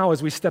see now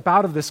as we step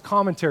out of this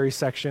commentary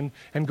section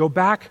and go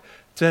back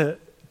to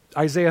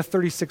Isaiah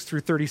 36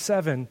 through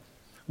 37,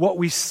 what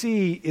we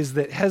see is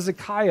that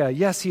Hezekiah,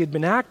 yes, he had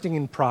been acting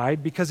in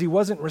pride because he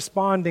wasn't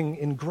responding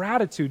in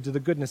gratitude to the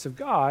goodness of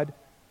God,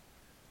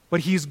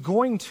 but he's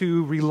going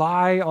to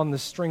rely on the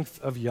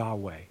strength of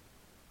Yahweh.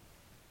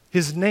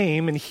 His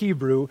name in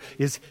Hebrew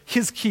is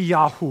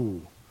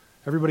Hizkiyahu.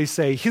 Everybody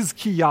say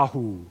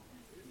Hizkiyahu.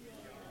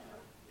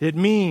 It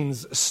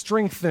means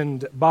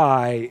strengthened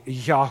by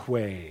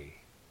Yahweh.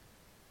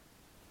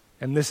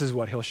 And this is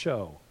what he'll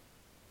show.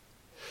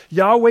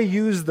 Yahweh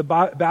used the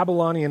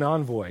Babylonian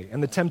envoy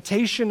and the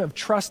temptation of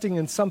trusting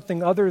in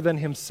something other than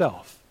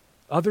himself,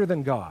 other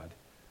than God,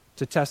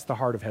 to test the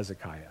heart of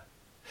Hezekiah.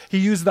 He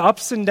used the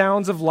ups and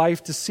downs of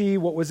life to see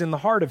what was in the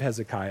heart of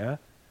Hezekiah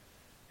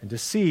and to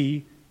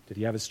see, did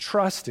he have his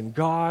trust in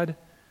God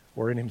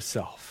or in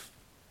himself?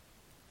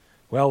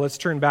 Well, let's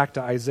turn back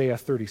to Isaiah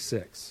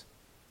 36,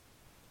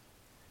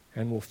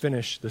 and we'll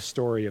finish the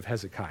story of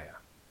Hezekiah.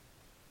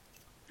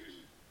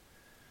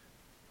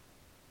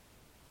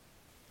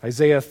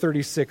 Isaiah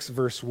 36,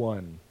 verse 1.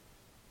 In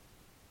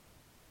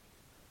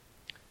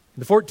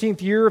the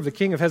 14th year of the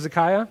king of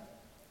Hezekiah,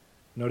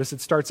 notice it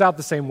starts out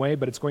the same way,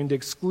 but it's going to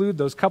exclude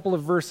those couple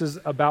of verses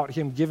about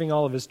him giving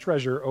all of his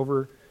treasure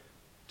over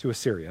to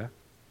Assyria.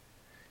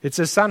 It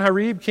says,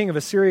 Sanherib, king of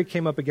Assyria,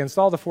 came up against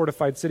all the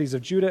fortified cities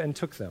of Judah and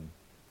took them.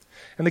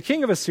 And the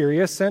king of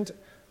Assyria sent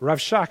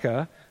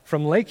Ravshakeh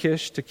from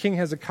Lachish to King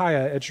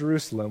Hezekiah at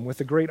Jerusalem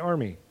with a great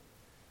army.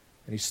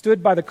 And he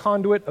stood by the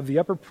conduit of the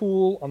upper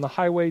pool on the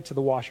highway to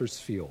the washer's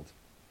field.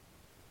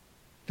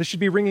 This should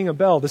be ringing a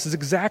bell. This is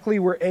exactly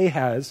where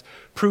Ahaz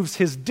proves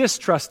his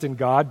distrust in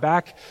God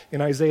back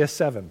in Isaiah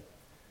 7.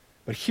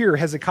 But here,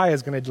 Hezekiah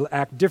is going to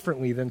act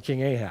differently than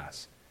King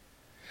Ahaz.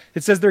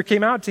 It says, there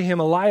came out to him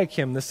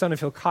Eliakim, the son of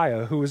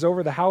Hilkiah, who was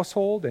over the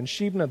household, and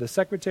Shebna, the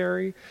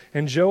secretary,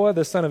 and Joah,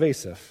 the son of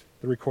Asaph,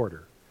 the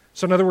recorder.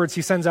 So in other words,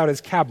 he sends out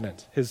his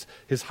cabinet, his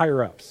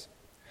higher-ups.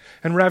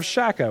 And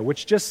Ravshakeh,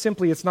 which just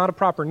simply, it's not a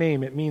proper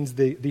name, it means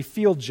the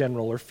field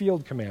general or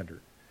field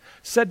commander,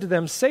 said to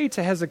them, say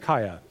to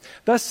Hezekiah,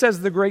 thus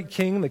says the great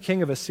king, the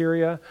king of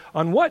Assyria,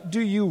 on what do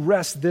you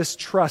rest this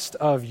trust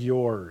of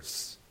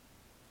yours?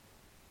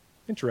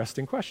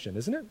 Interesting question,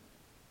 isn't it?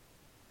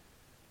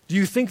 Do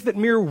you think that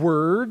mere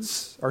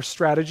words are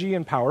strategy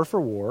and power for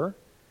war?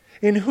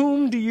 In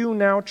whom do you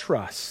now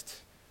trust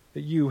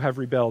that you have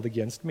rebelled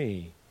against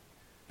me?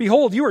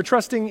 Behold, you are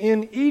trusting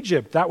in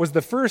Egypt. That was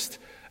the first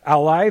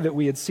ally that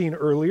we had seen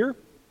earlier,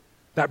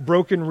 that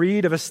broken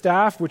reed of a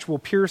staff which will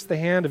pierce the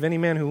hand of any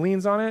man who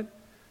leans on it.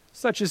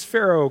 Such is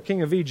Pharaoh,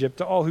 king of Egypt,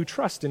 to all who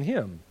trust in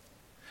him.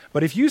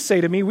 But if you say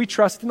to me, we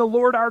trust in the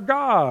Lord our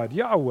God,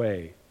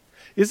 Yahweh,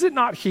 is it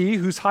not he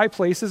whose high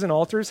places and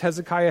altars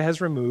Hezekiah has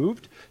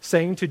removed,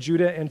 saying to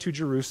Judah and to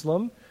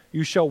Jerusalem,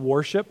 you shall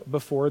worship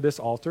before this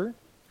altar?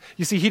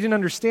 You see, he didn't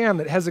understand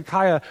that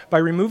Hezekiah, by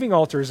removing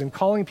altars and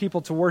calling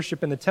people to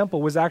worship in the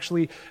temple, was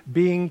actually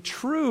being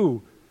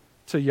true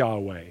to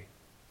Yahweh.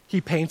 He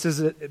paints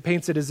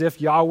it as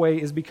if Yahweh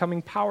is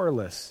becoming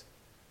powerless.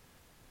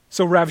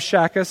 So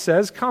Ravshakeh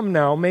says, come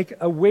now, make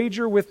a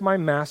wager with my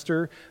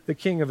master, the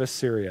king of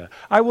Assyria.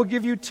 I will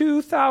give you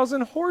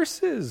 2,000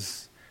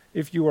 horses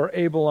if you are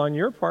able on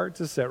your part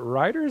to set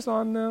riders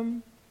on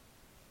them.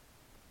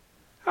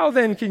 How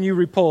then can you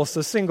repulse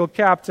a single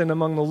captain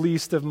among the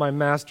least of my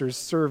master's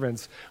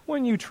servants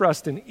when you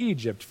trust in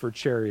Egypt for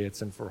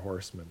chariots and for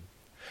horsemen?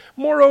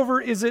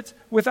 Moreover, is it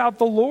without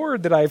the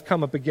Lord that I have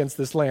come up against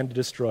this land to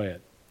destroy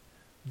it?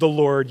 The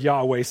Lord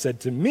Yahweh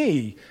said to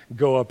me,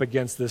 go up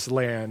against this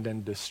land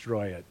and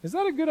destroy it. Is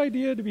that a good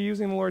idea to be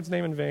using the Lord's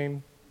name in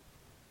vain?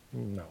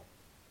 No.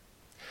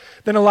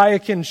 Then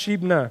Eliakim,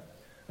 Shebna,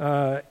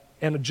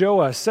 And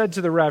Joah said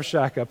to the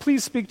Ravshakeh,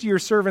 "Please speak to your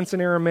servants in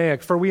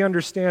Aramaic, for we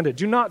understand it.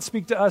 Do not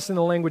speak to us in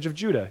the language of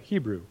Judah,"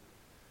 Hebrew,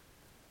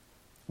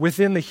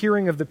 within the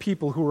hearing of the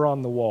people who were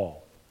on the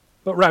wall.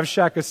 But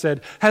Ravshakeh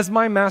said, "Has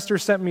my master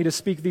sent me to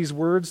speak these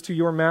words to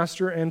your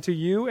master and to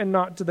you, and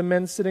not to the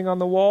men sitting on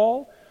the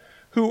wall,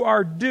 who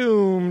are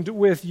doomed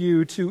with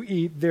you to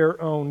eat their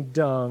own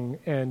dung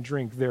and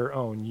drink their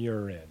own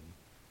urine?"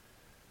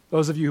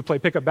 Those of you who play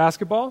pickup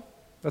basketball,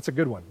 that's a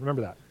good one.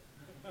 Remember that.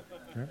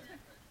 Okay.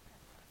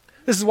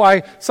 This is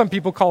why some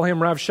people call him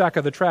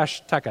Ravshakeh the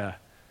trash taka,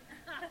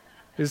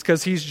 is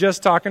because he's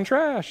just talking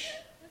trash.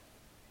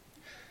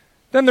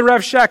 Then the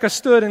Ravshakeh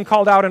stood and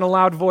called out in a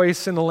loud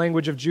voice in the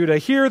language of Judah,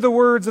 "Hear the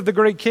words of the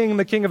great king,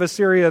 the king of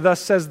Assyria.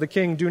 Thus says the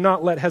king, do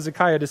not let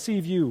Hezekiah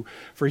deceive you,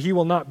 for he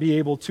will not be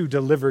able to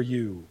deliver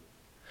you.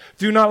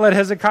 Do not let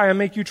Hezekiah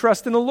make you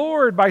trust in the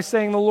Lord by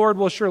saying, the Lord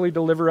will surely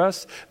deliver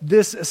us.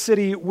 This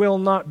city will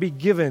not be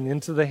given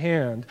into the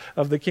hand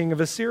of the king of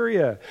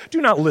Assyria.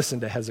 Do not listen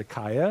to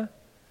Hezekiah,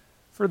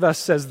 for thus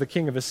says the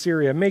king of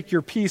Assyria, make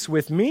your peace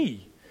with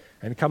me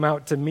and come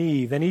out to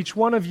me. Then each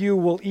one of you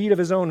will eat of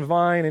his own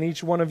vine, and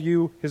each one of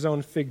you his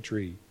own fig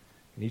tree.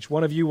 And each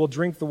one of you will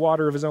drink the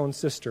water of his own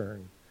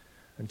cistern,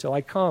 until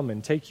I come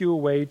and take you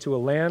away to a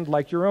land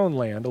like your own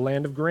land, a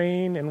land of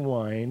grain and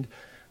wine,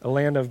 a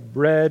land of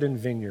bread and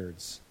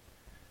vineyards.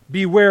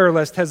 Beware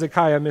lest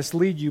Hezekiah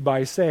mislead you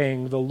by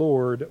saying, the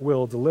Lord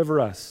will deliver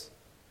us.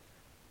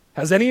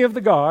 Has any of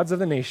the gods of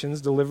the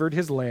nations delivered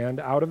his land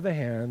out of the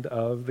hand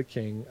of the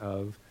king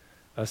of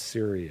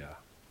Assyria?"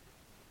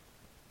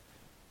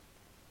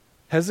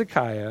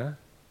 Hezekiah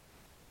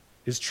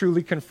is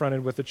truly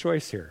confronted with a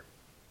choice here.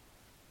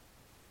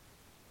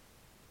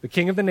 The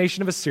king of the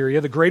nation of Assyria,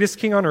 the greatest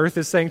king on earth,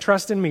 is saying,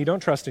 trust in me,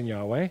 don't trust in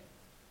Yahweh.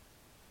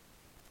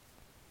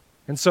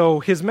 And so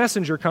his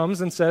messenger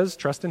comes and says,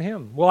 trust in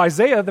him. Well,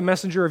 Isaiah, the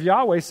messenger of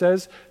Yahweh,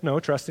 says, no,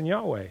 trust in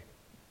Yahweh.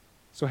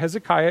 So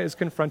Hezekiah is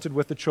confronted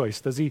with the choice.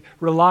 Does he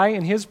rely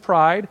in his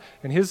pride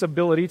and his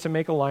ability to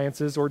make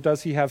alliances, or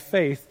does he have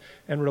faith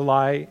and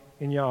rely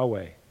in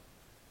Yahweh?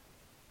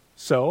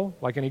 So,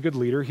 like any good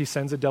leader, he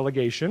sends a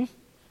delegation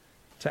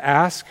to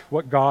ask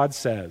what God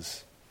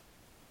says.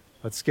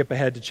 Let's skip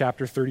ahead to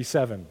chapter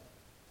 37.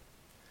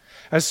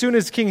 As soon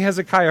as King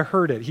Hezekiah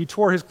heard it, he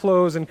tore his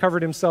clothes and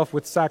covered himself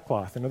with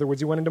sackcloth. In other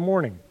words, he went into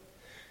mourning.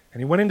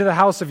 And he went into the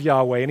house of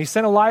Yahweh, and he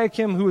sent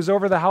Eliakim, who was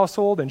over the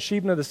household, and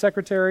Shebna the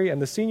secretary,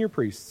 and the senior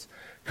priests,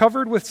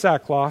 covered with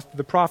sackcloth, to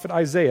the prophet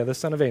Isaiah, the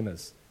son of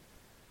Amoz.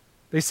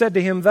 They said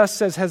to him, thus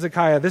says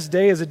Hezekiah, this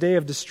day is a day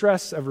of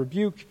distress, of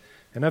rebuke,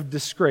 and of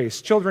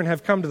disgrace. Children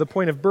have come to the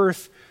point of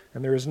birth,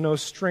 and there is no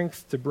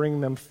strength to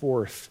bring them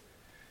forth.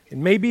 It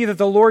may be that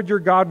the Lord your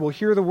God will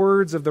hear the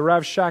words of the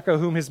Ravshakeh,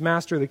 whom his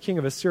master, the king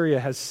of Assyria,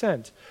 has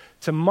sent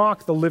to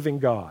mock the living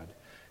God,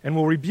 and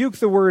will rebuke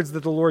the words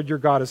that the Lord your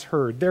God has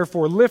heard.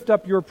 Therefore, lift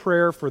up your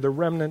prayer for the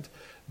remnant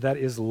that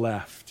is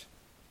left.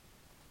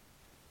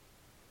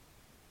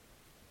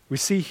 We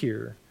see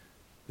here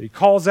that he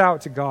calls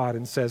out to God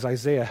and says,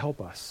 Isaiah,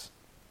 help us.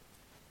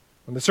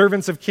 When the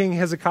servants of King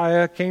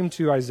Hezekiah came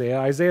to Isaiah,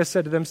 Isaiah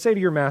said to them, say to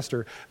your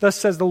master, thus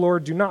says the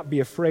Lord, do not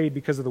be afraid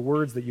because of the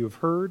words that you have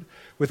heard,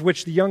 with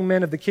which the young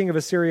men of the king of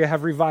Assyria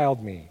have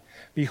reviled me.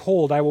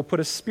 Behold, I will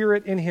put a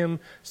spirit in him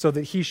so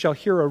that he shall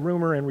hear a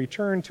rumor and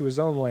return to his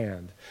own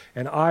land,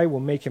 and I will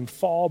make him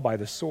fall by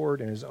the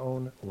sword in his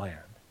own land.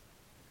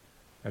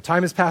 Now,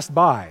 time has passed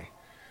by.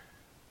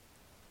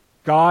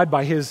 God,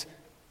 by his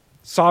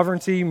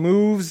sovereignty,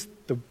 moves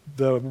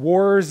the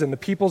wars and the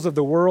peoples of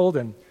the world,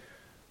 and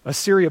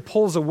Assyria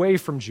pulls away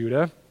from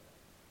Judah,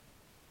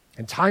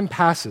 and time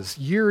passes,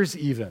 years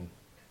even.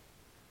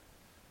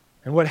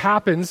 And what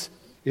happens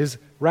is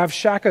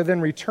Ravshakeh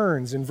then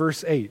returns in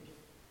verse 8.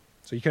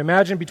 So you can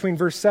imagine between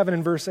verse 7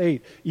 and verse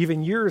 8,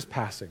 even years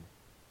passing.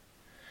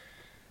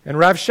 And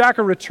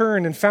Ravshakeh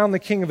returned and found the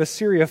king of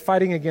Assyria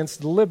fighting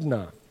against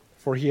Libnah,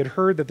 for he had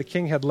heard that the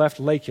king had left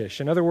Lachish.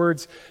 In other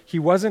words, he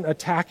wasn't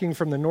attacking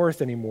from the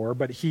north anymore,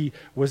 but he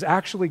was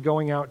actually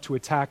going out to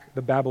attack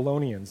the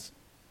Babylonians.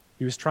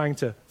 He was trying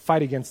to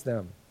fight against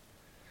them.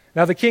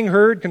 Now the king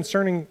heard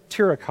concerning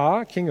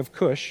Tirhakah, king of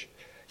Cush,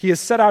 he has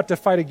set out to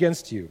fight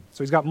against you.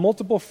 So he's got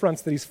multiple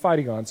fronts that he's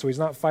fighting on, so he's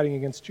not fighting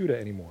against Judah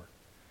anymore.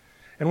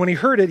 And when he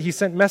heard it, he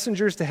sent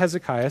messengers to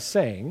Hezekiah,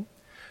 saying,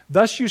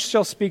 thus you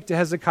shall speak to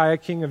Hezekiah,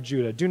 king of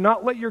Judah. Do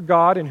not let your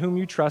God in whom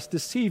you trust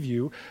deceive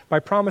you by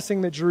promising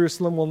that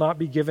Jerusalem will not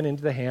be given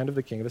into the hand of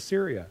the king of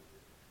Assyria.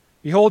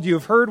 Behold, you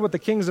have heard what the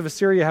kings of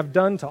Assyria have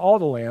done to all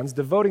the lands,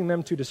 devoting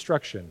them to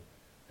destruction.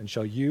 And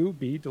shall you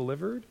be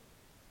delivered?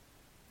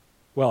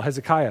 Well,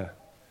 Hezekiah,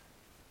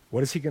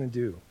 what is he going to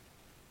do?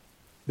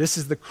 This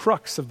is the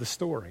crux of the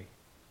story.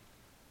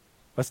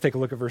 Let's take a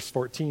look at verse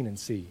 14 and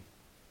see.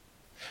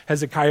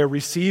 Hezekiah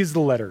receives the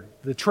letter,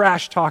 the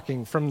trash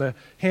talking from the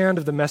hand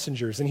of the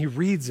messengers, and he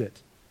reads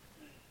it.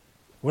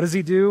 What does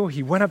he do?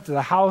 He went up to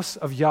the house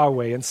of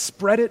Yahweh and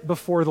spread it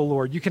before the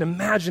Lord. You can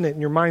imagine it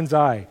in your mind's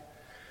eye.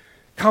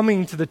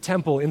 coming to the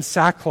temple in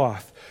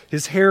sackcloth,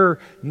 his hair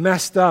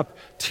messed up,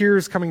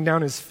 tears coming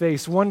down his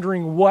face,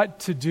 wondering what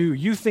to do.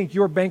 You think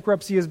your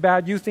bankruptcy is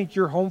bad? You think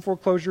your home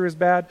foreclosure is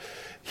bad?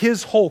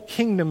 His whole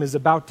kingdom is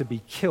about to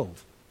be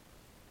killed.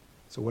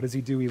 So what does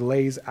he do? He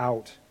lays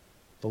out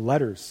the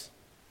letters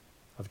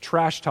of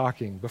trash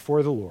talking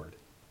before the Lord.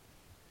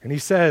 And he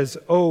says,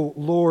 "O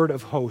Lord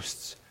of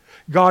hosts,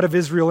 God of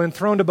Israel,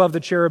 enthroned above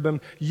the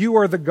cherubim, you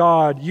are the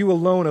God, you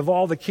alone of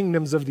all the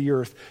kingdoms of the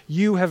earth.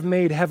 You have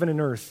made heaven and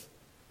earth.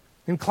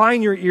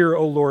 Incline your ear,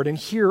 O Lord, and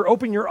hear.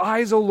 Open your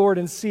eyes, O Lord,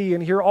 and see,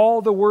 and hear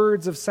all the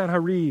words of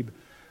Sennacherib,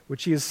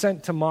 which he has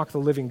sent to mock the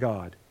living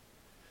God.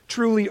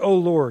 Truly, O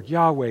Lord,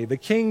 Yahweh, the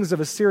kings of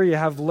Assyria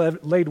have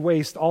laid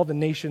waste all the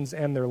nations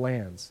and their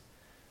lands,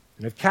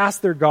 and have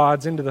cast their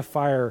gods into the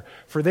fire,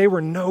 for they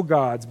were no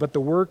gods, but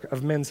the work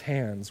of men's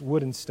hands,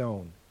 wood and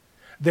stone.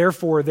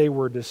 Therefore they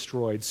were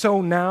destroyed.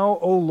 So now,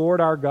 O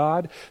Lord our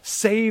God,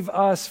 save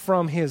us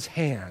from his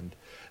hand,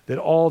 that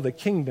all the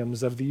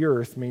kingdoms of the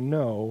earth may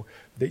know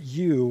that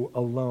you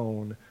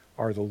alone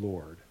are the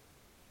Lord."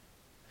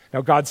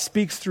 Now God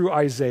speaks through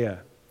Isaiah.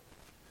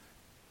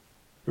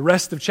 The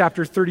rest of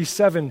chapter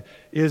 37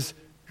 is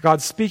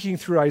God speaking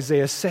through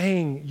Isaiah,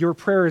 saying, "Your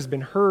prayer has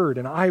been heard,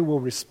 and I will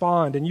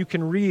respond." And you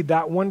can read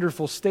that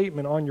wonderful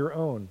statement on your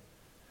own.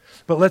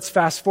 But let's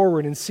fast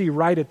forward and see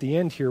right at the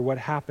end here what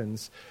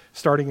happens,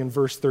 starting in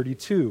verse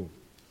 32.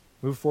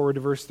 Move forward to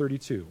verse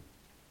 32.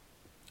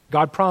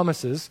 God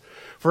promises,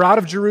 "For out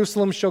of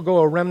Jerusalem shall go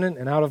a remnant,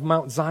 and out of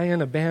Mount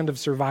Zion a band of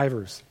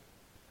survivors.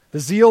 The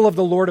zeal of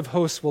the Lord of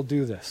hosts will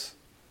do this.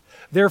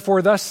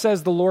 Therefore, thus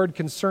says the Lord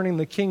concerning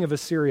the king of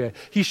Assyria,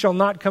 he shall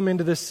not come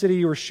into this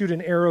city or shoot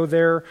an arrow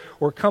there,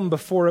 or come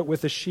before it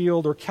with a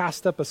shield, or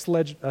cast up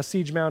a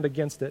siege mound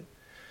against it.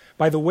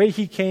 By the way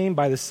he came,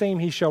 by the same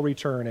he shall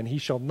return, and he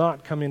shall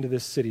not come into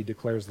this city,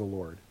 declares the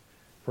Lord.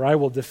 For I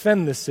will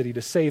defend this city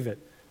to save it,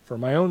 for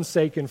my own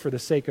sake and for the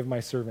sake of my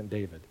servant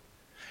David."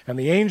 And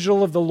the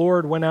angel of the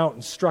Lord went out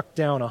and struck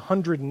down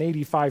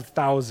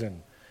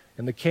 185,000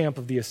 in the camp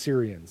of the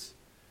Assyrians.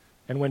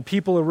 And when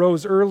people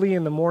arose early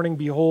in the morning,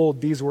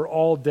 behold, these were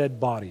all dead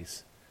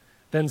bodies.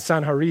 Then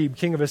Sennacherib,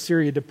 king of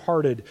Assyria,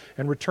 departed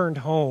and returned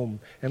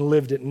home and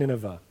lived at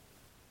Nineveh.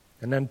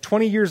 And then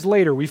 20 years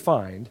later we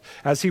find,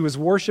 as he was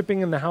worshiping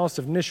in the house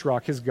of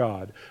Nisroch his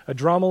god,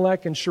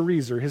 Adramelech and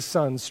Sharezer his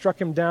sons struck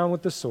him down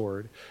with the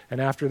sword,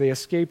 and after they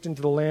escaped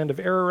into the land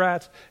of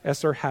Ararat,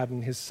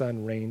 Esarhaddon his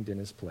son reigned in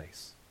his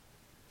place.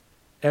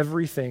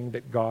 Everything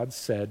that God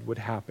said would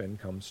happen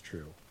comes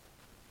true.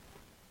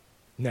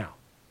 Now,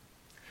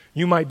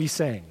 you might be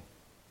saying,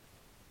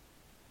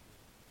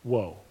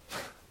 "Whoa,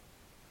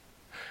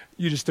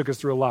 you just took us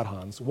through a lot,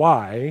 Hans.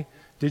 Why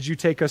did you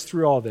take us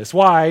through all this?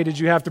 Why did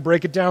you have to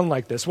break it down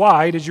like this?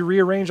 Why did you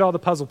rearrange all the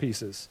puzzle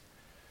pieces?"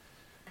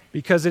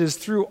 Because it is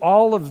through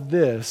all of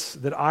this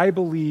that I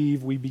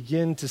believe we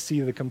begin to see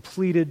the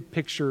completed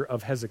picture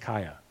of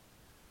Hezekiah.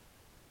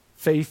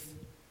 Faith,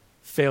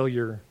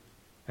 failure,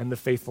 and the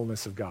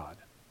faithfulness of God.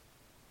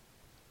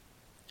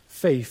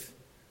 Faith,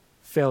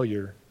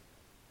 failure,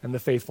 and the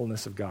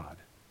faithfulness of God.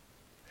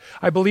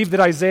 I believe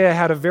that Isaiah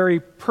had a very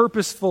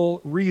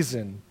purposeful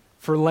reason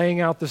for laying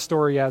out the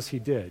story as he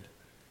did.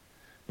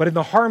 But in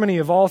the harmony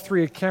of all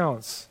three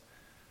accounts,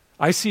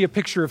 I see a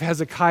picture of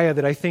Hezekiah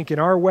that I think in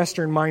our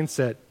Western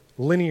mindset,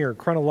 linear,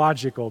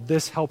 chronological,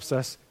 this helps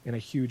us in a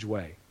huge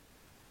way.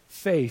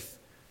 Faith,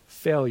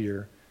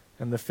 failure,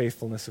 and the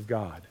faithfulness of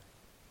God.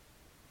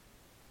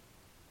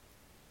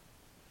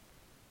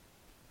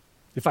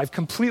 If I've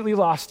completely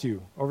lost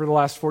you over the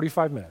last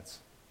 45 minutes,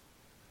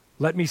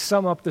 let me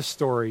sum up the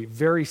story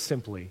very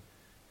simply.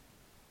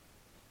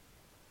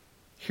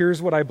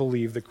 Here's what I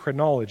believe the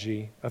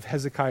chronology of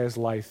Hezekiah's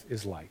life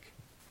is like.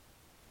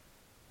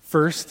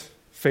 First,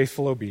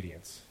 faithful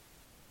obedience.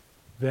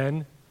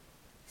 Then,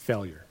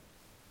 failure.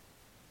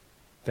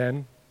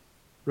 Then,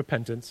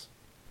 repentance.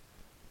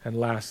 And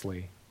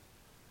lastly,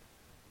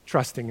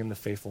 trusting in the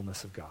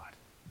faithfulness of God.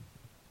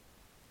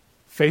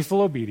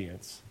 Faithful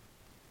obedience,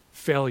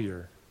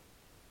 failure,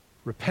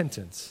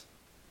 repentance,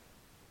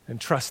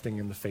 and trusting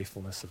in the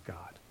faithfulness of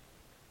God.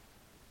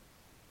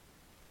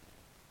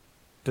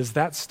 Does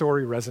that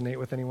story resonate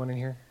with anyone in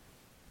here?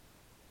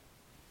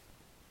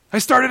 I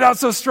started out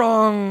so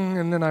strong,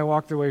 and then I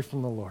walked away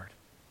from the Lord.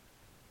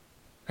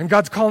 And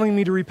God's calling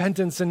me to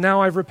repentance, and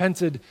now I've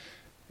repented,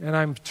 and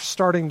I'm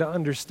starting to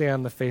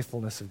understand the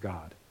faithfulness of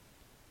God.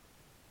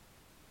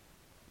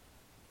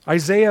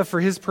 Isaiah, for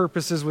his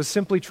purposes, was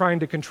simply trying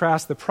to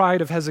contrast the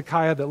pride of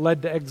Hezekiah that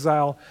led to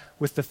exile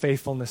with the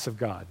faithfulness of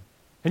God.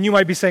 And you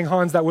might be saying,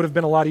 Hans, that would have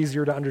been a lot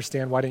easier to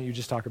understand. Why didn't you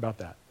just talk about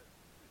that?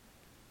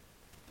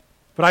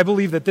 But I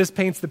believe that this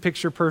paints the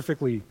picture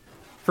perfectly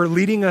for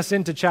leading us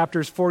into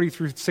chapters 40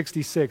 through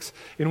 66,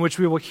 in which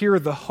we will hear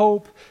the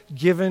hope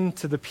given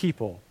to the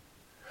people,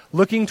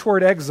 looking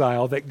toward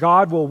exile, that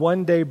God will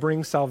one day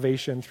bring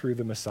salvation through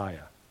the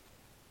Messiah.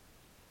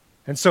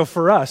 And so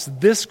for us,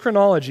 this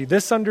chronology,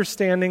 this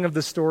understanding of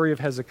the story of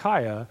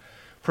Hezekiah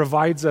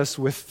provides us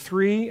with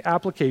 3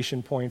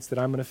 application points that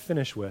I'm going to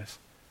finish with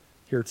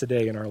here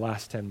today in our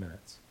last 10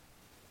 minutes.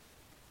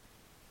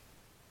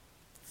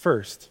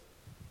 First,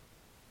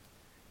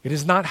 it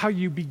is not how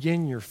you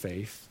begin your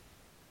faith,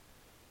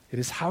 it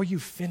is how you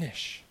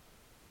finish.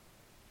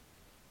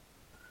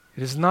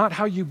 It is not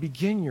how you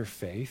begin your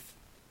faith,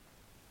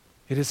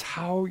 it is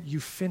how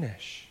you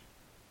finish.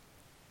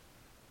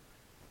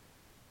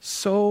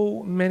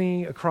 So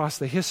many across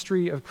the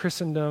history of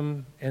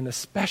Christendom, and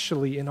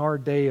especially in our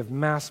day of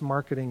mass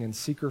marketing and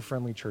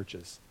seeker-friendly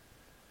churches,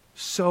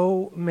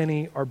 so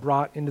many are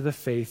brought into the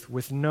faith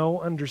with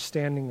no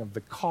understanding of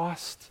the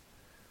cost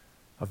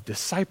of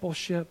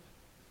discipleship,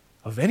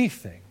 of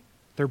anything.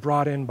 They're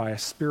brought in by a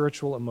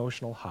spiritual,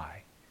 emotional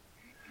high.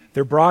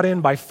 They're brought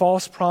in by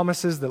false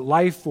promises that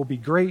life will be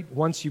great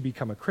once you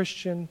become a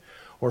Christian,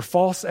 or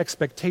false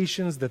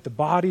expectations that the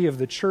body of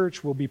the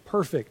church will be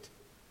perfect.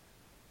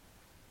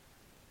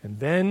 And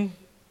then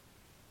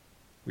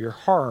we are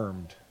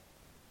harmed,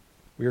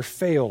 we are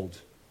failed,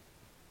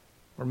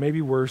 or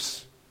maybe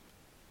worse,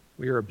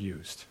 we are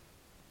abused.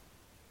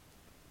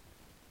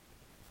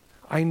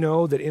 I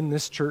know that in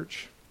this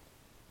church,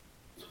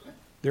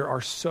 there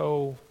are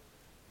so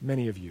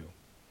many of you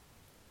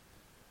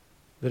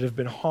that have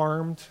been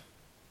harmed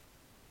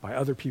by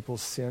other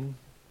people's sin,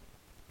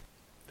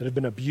 that have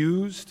been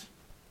abused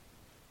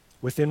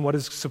within what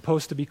is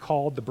supposed to be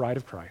called the bride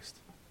of Christ.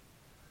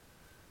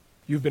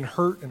 You've been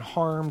hurt and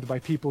harmed by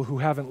people who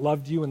haven't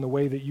loved you in the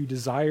way that you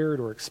desired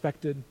or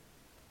expected.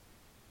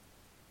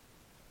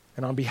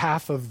 And on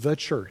behalf of the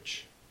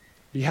church,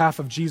 behalf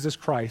of Jesus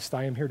Christ,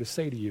 I am here to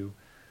say to you,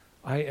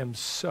 I am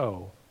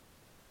so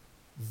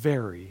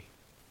very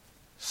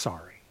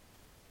sorry.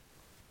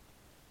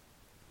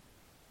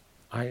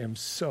 I am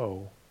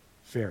so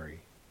very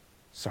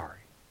sorry.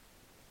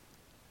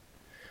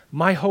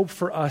 My hope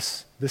for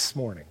us this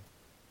morning,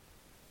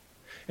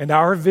 and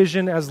our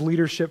vision as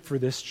leadership for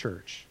this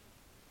church,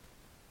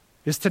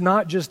 is to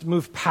not just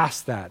move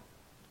past that,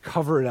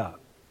 cover it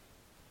up,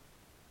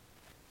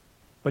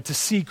 but to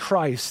see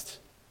Christ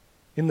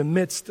in the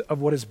midst of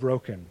what is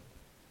broken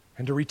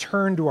and to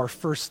return to our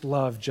first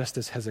love just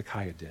as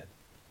Hezekiah did.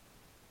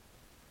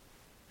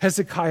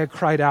 Hezekiah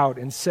cried out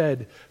and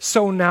said,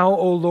 "So now,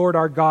 O Lord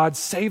our God,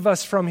 save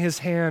us from his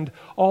hand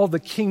all the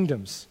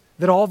kingdoms,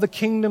 that all the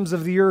kingdoms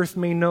of the earth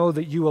may know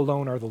that you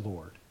alone are the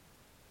Lord."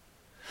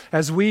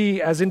 As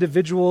we, as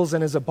individuals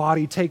and as a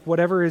body, take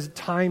whatever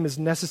time is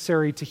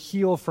necessary to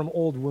heal from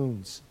old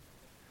wounds,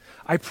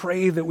 I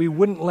pray that we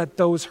wouldn't let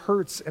those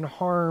hurts and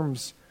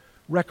harms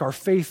wreck our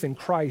faith in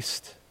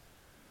Christ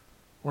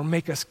or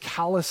make us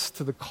callous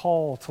to the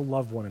call to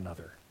love one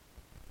another,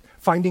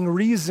 finding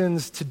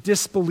reasons to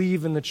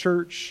disbelieve in the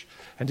church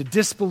and to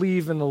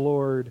disbelieve in the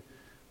Lord,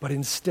 but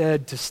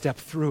instead to step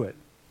through it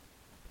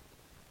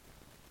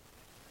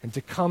and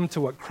to come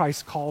to what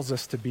Christ calls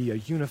us to be, a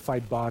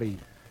unified body,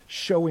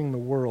 showing the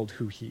world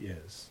who he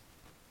is.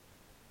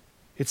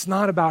 It's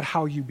not about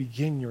how you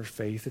begin your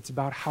faith, it's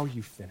about how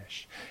you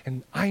finish.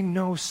 And I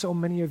know so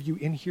many of you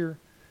in here,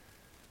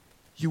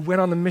 you went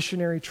on the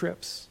missionary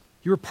trips,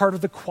 you were part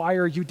of the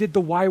choir, you did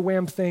the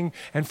YWAM thing,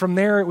 and from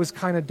there it was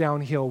kind of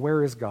downhill.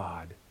 Where is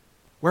God?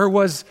 Where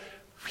was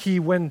he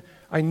when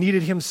I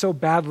needed him so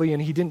badly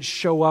and he didn't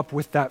show up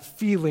with that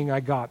feeling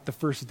I got the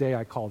first day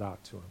I called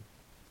out to him?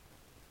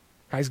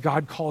 Guys,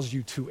 God calls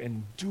you to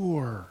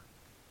endure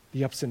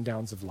the ups and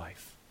downs of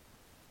life.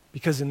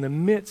 Because in the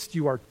midst,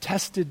 you are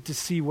tested to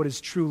see what is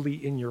truly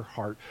in your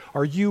heart.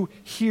 Are you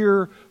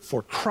here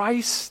for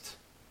Christ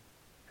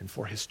and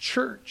for his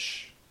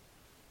church?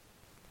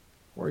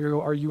 Or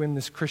are you in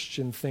this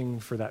Christian thing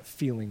for that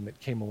feeling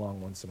that came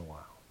along once in a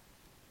while?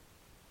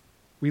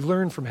 We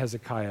learn from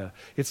Hezekiah,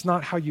 it's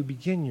not how you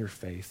begin your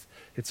faith,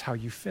 it's how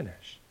you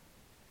finish.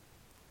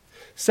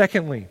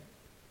 Secondly,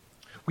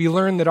 we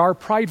learn that our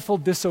prideful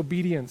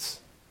disobedience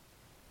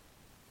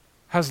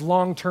has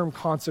long-term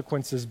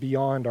consequences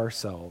beyond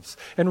ourselves.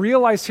 And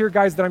realize here,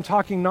 guys, that I'm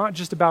talking not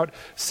just about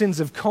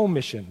sins of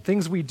commission,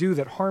 things we do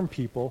that harm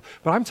people,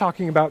 but I'm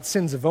talking about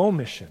sins of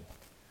omission.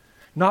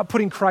 Not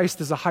putting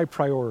Christ as a high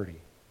priority.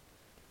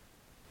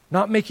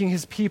 Not making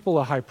his people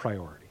a high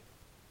priority.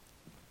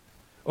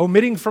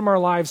 Omitting from our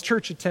lives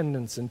church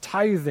attendance and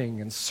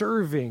tithing and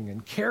serving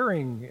and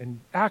caring and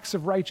acts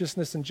of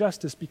righteousness and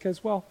justice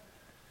because, well,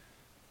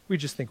 we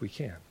just think we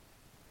can.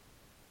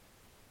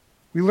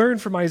 We learn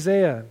from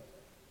Isaiah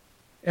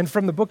and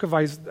from the book of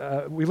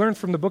we learned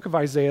from the book of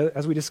Isaiah,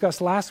 as we discussed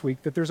last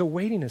week, that there's a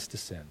weightiness to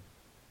sin.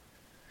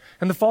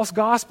 And the false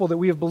gospel that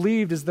we have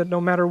believed is that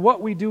no matter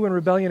what we do in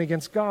rebellion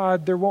against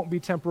God, there won't be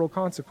temporal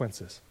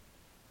consequences.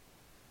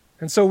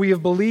 And so we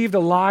have believed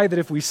a lie that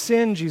if we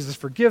sin, Jesus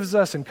forgives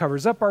us and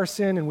covers up our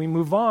sin, and we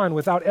move on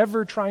without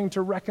ever trying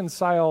to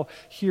reconcile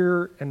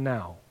here and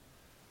now.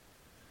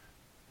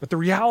 But the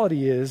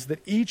reality is that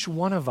each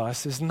one of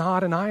us is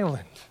not an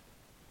island.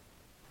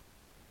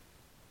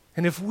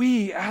 And if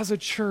we as a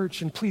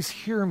church, and please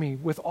hear me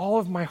with all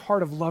of my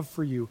heart of love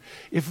for you,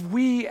 if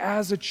we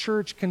as a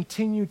church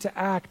continue to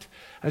act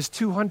as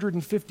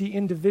 250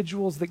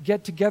 individuals that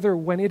get together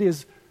when it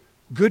is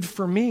good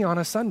for me on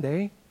a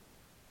Sunday,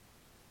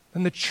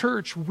 then the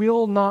church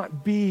will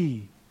not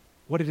be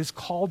what it is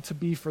called to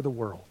be for the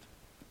world.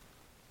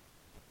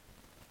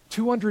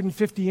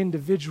 250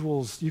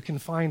 individuals you can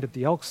find at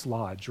the Elks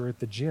Lodge or at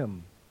the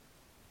gym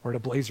or at a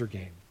Blazer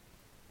game.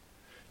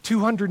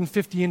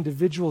 250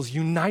 individuals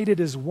united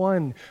as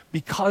one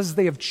because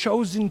they have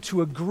chosen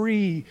to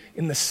agree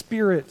in the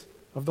Spirit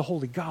of the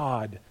Holy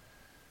God.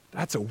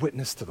 That's a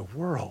witness to the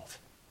world.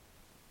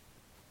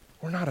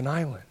 We're not an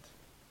island.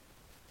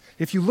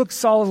 If you look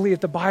solidly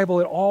at the Bible,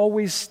 it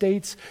always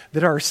states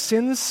that our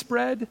sins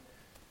spread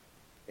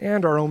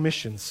and our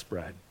omissions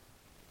spread.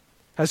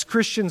 As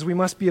Christians, we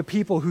must be a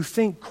people who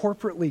think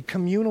corporately,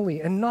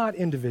 communally, and not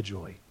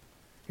individually,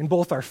 in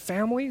both our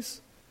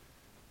families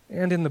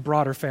and in the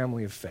broader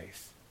family of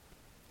faith.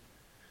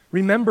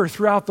 Remember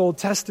throughout the Old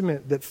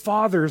Testament that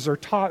fathers are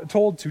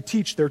told to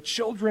teach their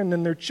children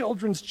and their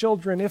children's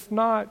children. If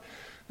not,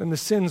 then the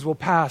sins will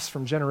pass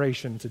from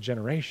generation to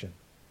generation.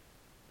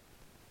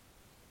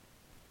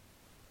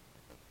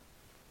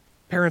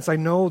 Parents, I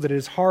know that it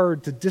is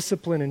hard to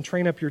discipline and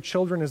train up your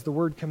children as the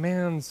Word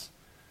commands,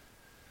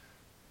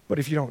 but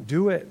if you don't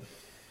do it,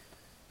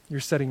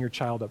 you're setting your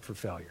child up for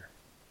failure.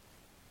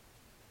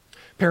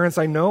 Parents,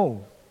 I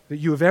know that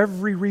you have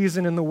every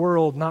reason in the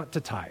world not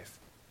to tithe,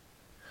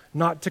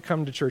 not to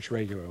come to church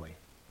regularly,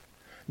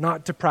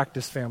 not to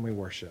practice family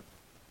worship,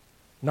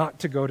 not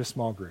to go to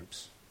small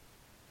groups.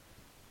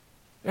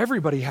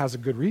 Everybody has a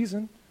good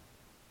reason.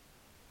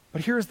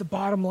 But here's the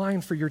bottom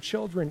line for your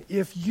children.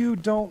 If you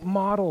don't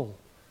model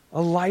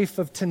a life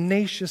of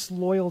tenacious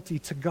loyalty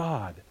to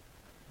God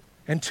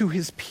and to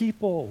His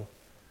people,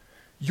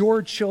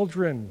 your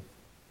children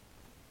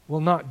will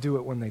not do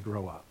it when they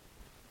grow up.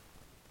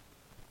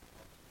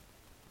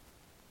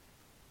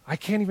 I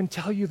can't even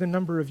tell you the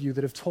number of you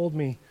that have told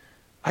me,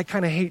 I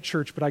kind of hate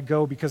church, but I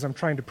go because I'm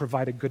trying to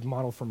provide a good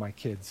model for my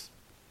kids.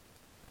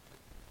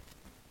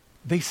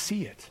 They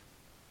see it.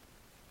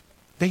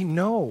 They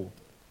know.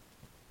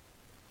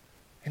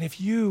 And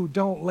if you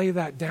don't lay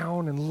that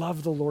down and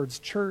love the Lord's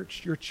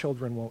church, your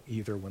children won't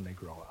either when they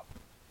grow up.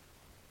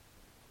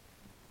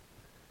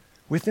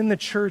 Within the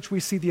church, we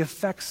see the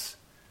effects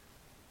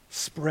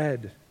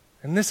spread.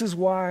 And this is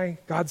why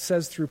God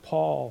says through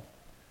Paul,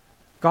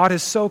 God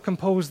has so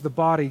composed the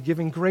body,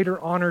 giving greater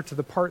honor to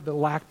the part that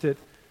lacked it,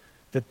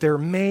 that there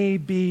may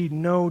be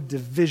no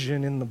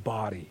division in the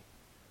body,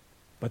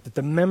 but that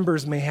the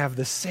members may have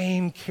the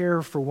same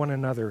care for one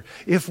another.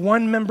 If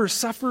one member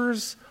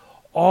suffers,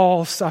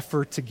 all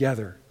suffer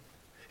together.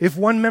 If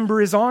one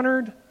member is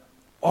honored,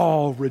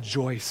 all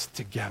rejoice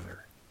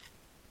together.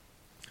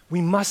 We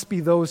must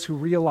be those who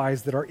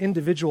realize that our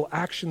individual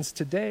actions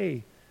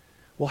today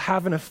will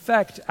have an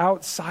effect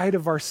outside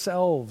of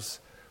ourselves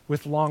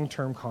with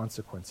long-term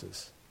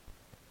consequences.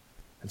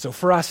 And so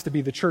for us to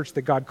be the church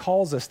that God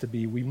calls us to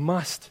be, we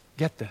must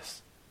get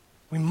this.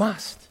 We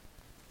must.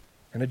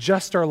 And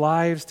adjust our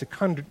lives to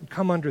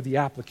come under the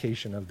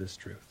application of this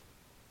truth.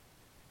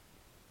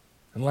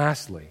 And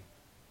lastly,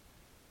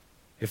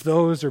 if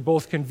those are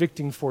both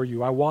convicting for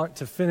you, I want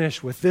to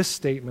finish with this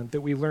statement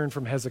that we learned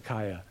from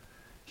Hezekiah.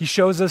 He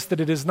shows us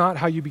that it is not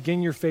how you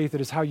begin your faith,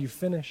 it is how you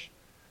finish.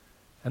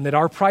 And that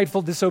our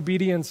prideful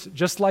disobedience,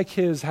 just like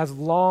his, has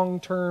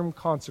long-term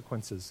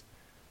consequences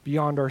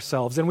beyond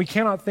ourselves. And we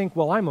cannot think,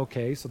 well, I'm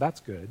okay, so that's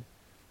good.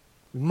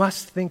 We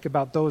must think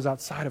about those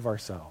outside of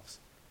ourselves.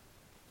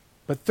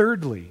 But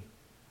thirdly,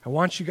 I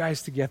want you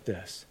guys to get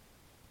this.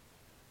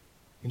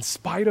 In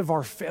spite of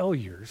our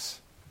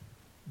failures,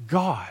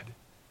 God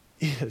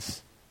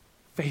is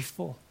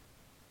faithful.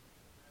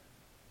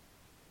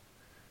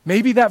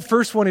 Maybe that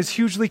first one is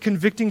hugely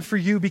convicting for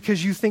you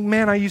because you think,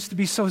 man, I used to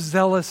be so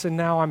zealous and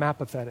now I'm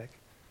apathetic.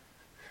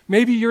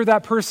 Maybe you're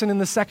that person in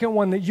the second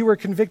one that you were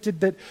convicted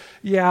that,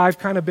 yeah, I've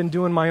kind of been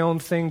doing my own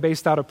thing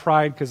based out of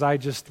pride because I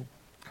just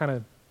kind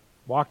of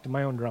walked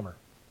my own drummer.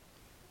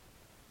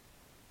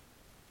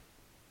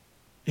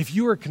 If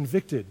you are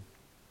convicted,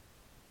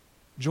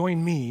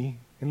 join me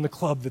in the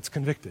club that's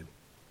convicted.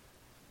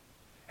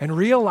 And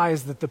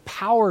realize that the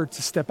power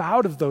to step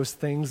out of those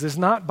things is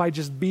not by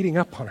just beating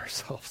up on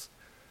ourselves.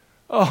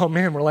 Oh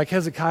man, we're like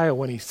Hezekiah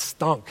when he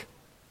stunk.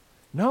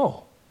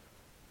 No.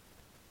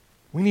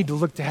 We need to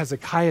look to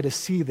Hezekiah to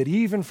see that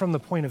even from the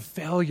point of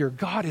failure,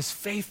 God is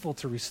faithful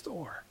to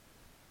restore.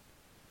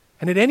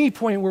 And at any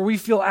point where we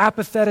feel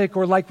apathetic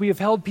or like we have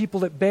held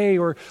people at bay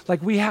or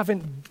like we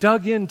haven't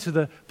dug into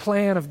the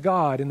plan of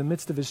God in the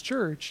midst of His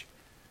church,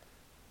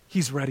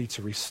 He's ready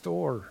to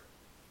restore.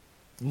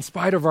 In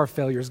spite of our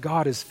failures,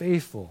 God is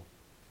faithful.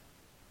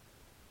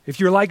 If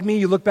you're like me,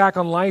 you look back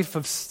on life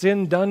of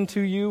sin done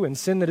to you and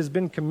sin that has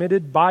been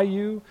committed by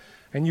you,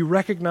 and you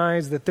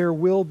recognize that there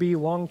will be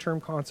long-term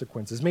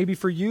consequences, maybe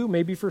for you,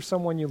 maybe for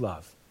someone you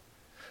love.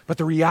 But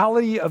the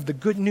reality of the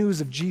good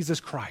news of Jesus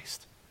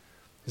Christ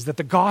is that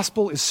the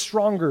gospel is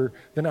stronger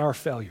than our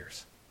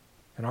failures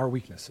and our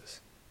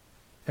weaknesses.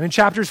 And in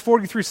chapters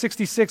 40 through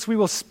 66, we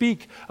will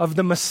speak of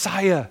the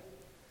Messiah,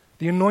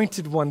 the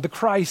anointed one, the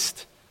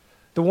Christ,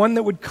 the one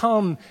that would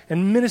come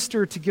and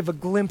minister to give a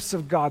glimpse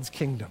of God's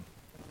kingdom,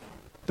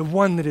 the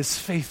one that is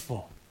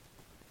faithful.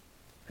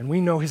 And we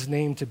know His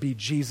name to be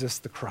Jesus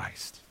the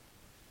Christ.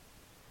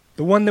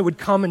 the one that would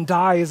come and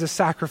die as a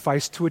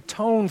sacrifice to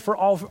atone for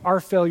all of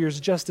our failures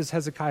just as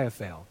Hezekiah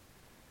failed,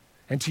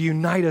 and to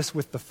unite us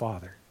with the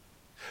Father,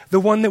 the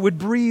one that would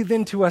breathe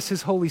into us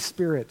his Holy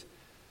Spirit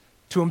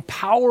to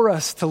empower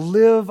us to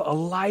live a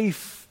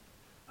life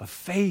of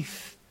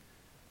faith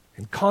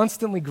and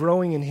constantly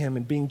growing in him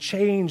and being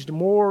changed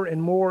more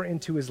and more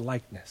into his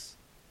likeness,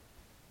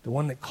 the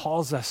one that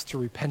calls us to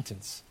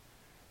repentance,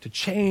 to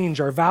change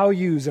our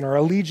values and our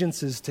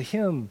allegiances to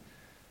him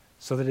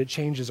so that it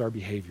changes our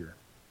behavior.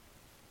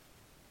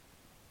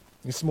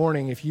 This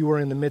morning, if you are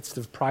in the midst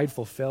of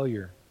prideful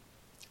failure,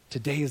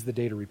 today is the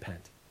day to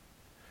repent,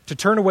 to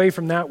turn away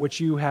from that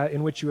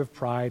in which you have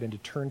pride and to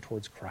turn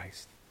towards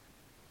Christ.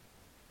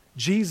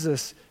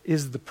 Jesus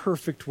is the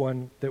perfect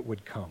one that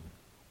would come.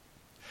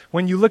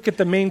 When you look at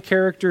the main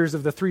characters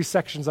of the 3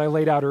 sections I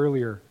laid out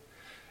earlier,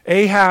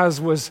 Ahaz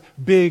was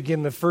big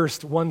in the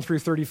first 1 through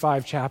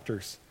 35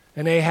 chapters,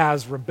 and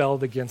Ahaz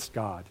rebelled against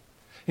God.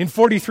 In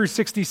 40 through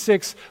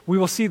 66, we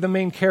will see the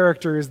main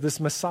character is this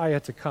Messiah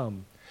to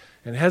come,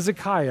 and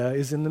Hezekiah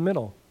is in the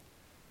middle,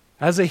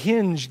 as a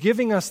hinge,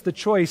 giving us the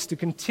choice to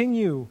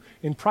continue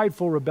in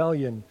prideful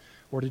rebellion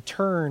or to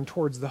turn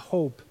towards the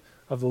hope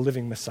of the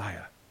living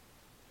Messiah.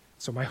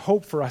 So my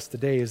hope for us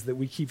today is that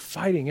we keep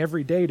fighting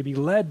every day to be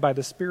led by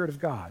the Spirit of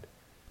God,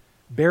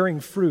 bearing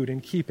fruit in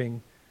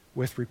keeping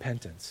with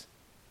repentance.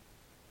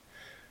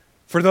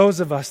 For those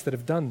of us that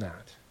have done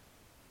that,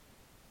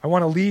 I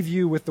want to leave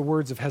you with the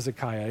words of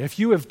Hezekiah. If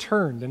you have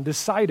turned and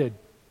decided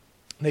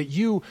that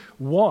you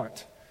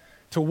want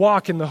to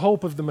walk in the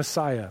hope of the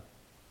Messiah,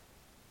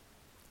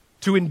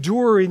 to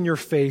endure in your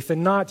faith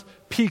and not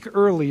peak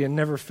early and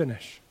never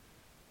finish,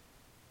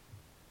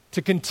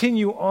 to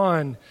continue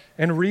on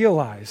and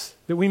realize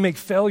that we make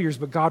failures,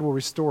 but God will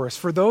restore us.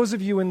 For those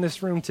of you in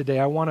this room today,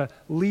 I want to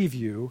leave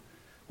you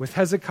with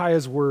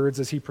Hezekiah's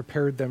words as he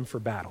prepared them for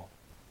battle.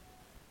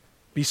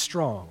 Be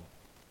strong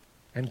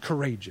and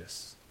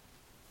courageous.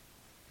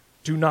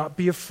 Do not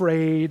be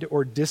afraid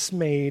or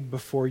dismayed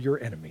before your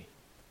enemy,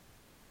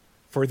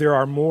 for there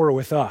are more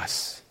with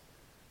us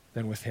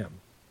than with him.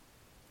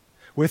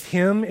 With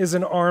him is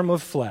an arm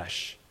of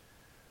flesh,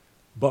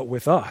 but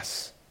with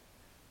us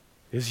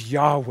is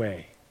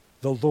Yahweh,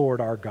 the Lord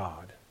our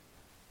God,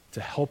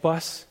 to help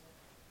us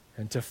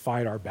and to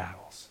fight our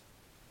battles.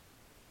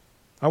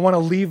 I want to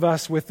leave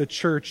us with the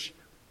church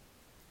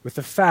with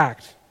the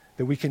fact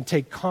that we can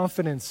take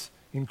confidence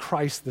in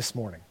Christ this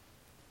morning,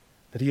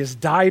 that he has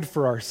died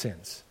for our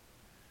sins.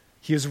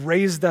 He has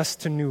raised us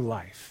to new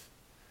life,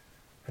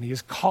 and he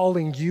is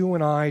calling you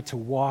and I to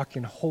walk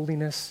in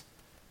holiness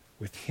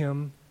with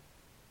him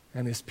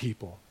and his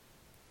people.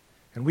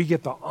 And we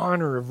get the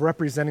honor of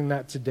representing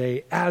that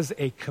today as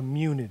a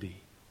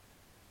community,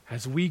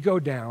 as we go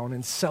down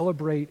and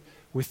celebrate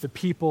with the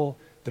people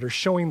that are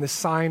showing the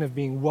sign of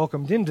being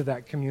welcomed into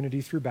that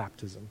community through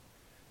baptism.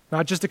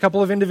 Not just a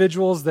couple of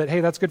individuals that,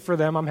 hey, that's good for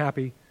them, I'm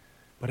happy,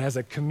 but as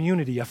a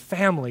community, a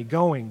family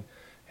going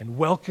and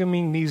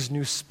welcoming these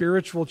new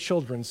spiritual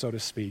children, so to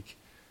speak,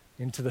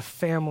 into the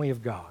family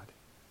of God.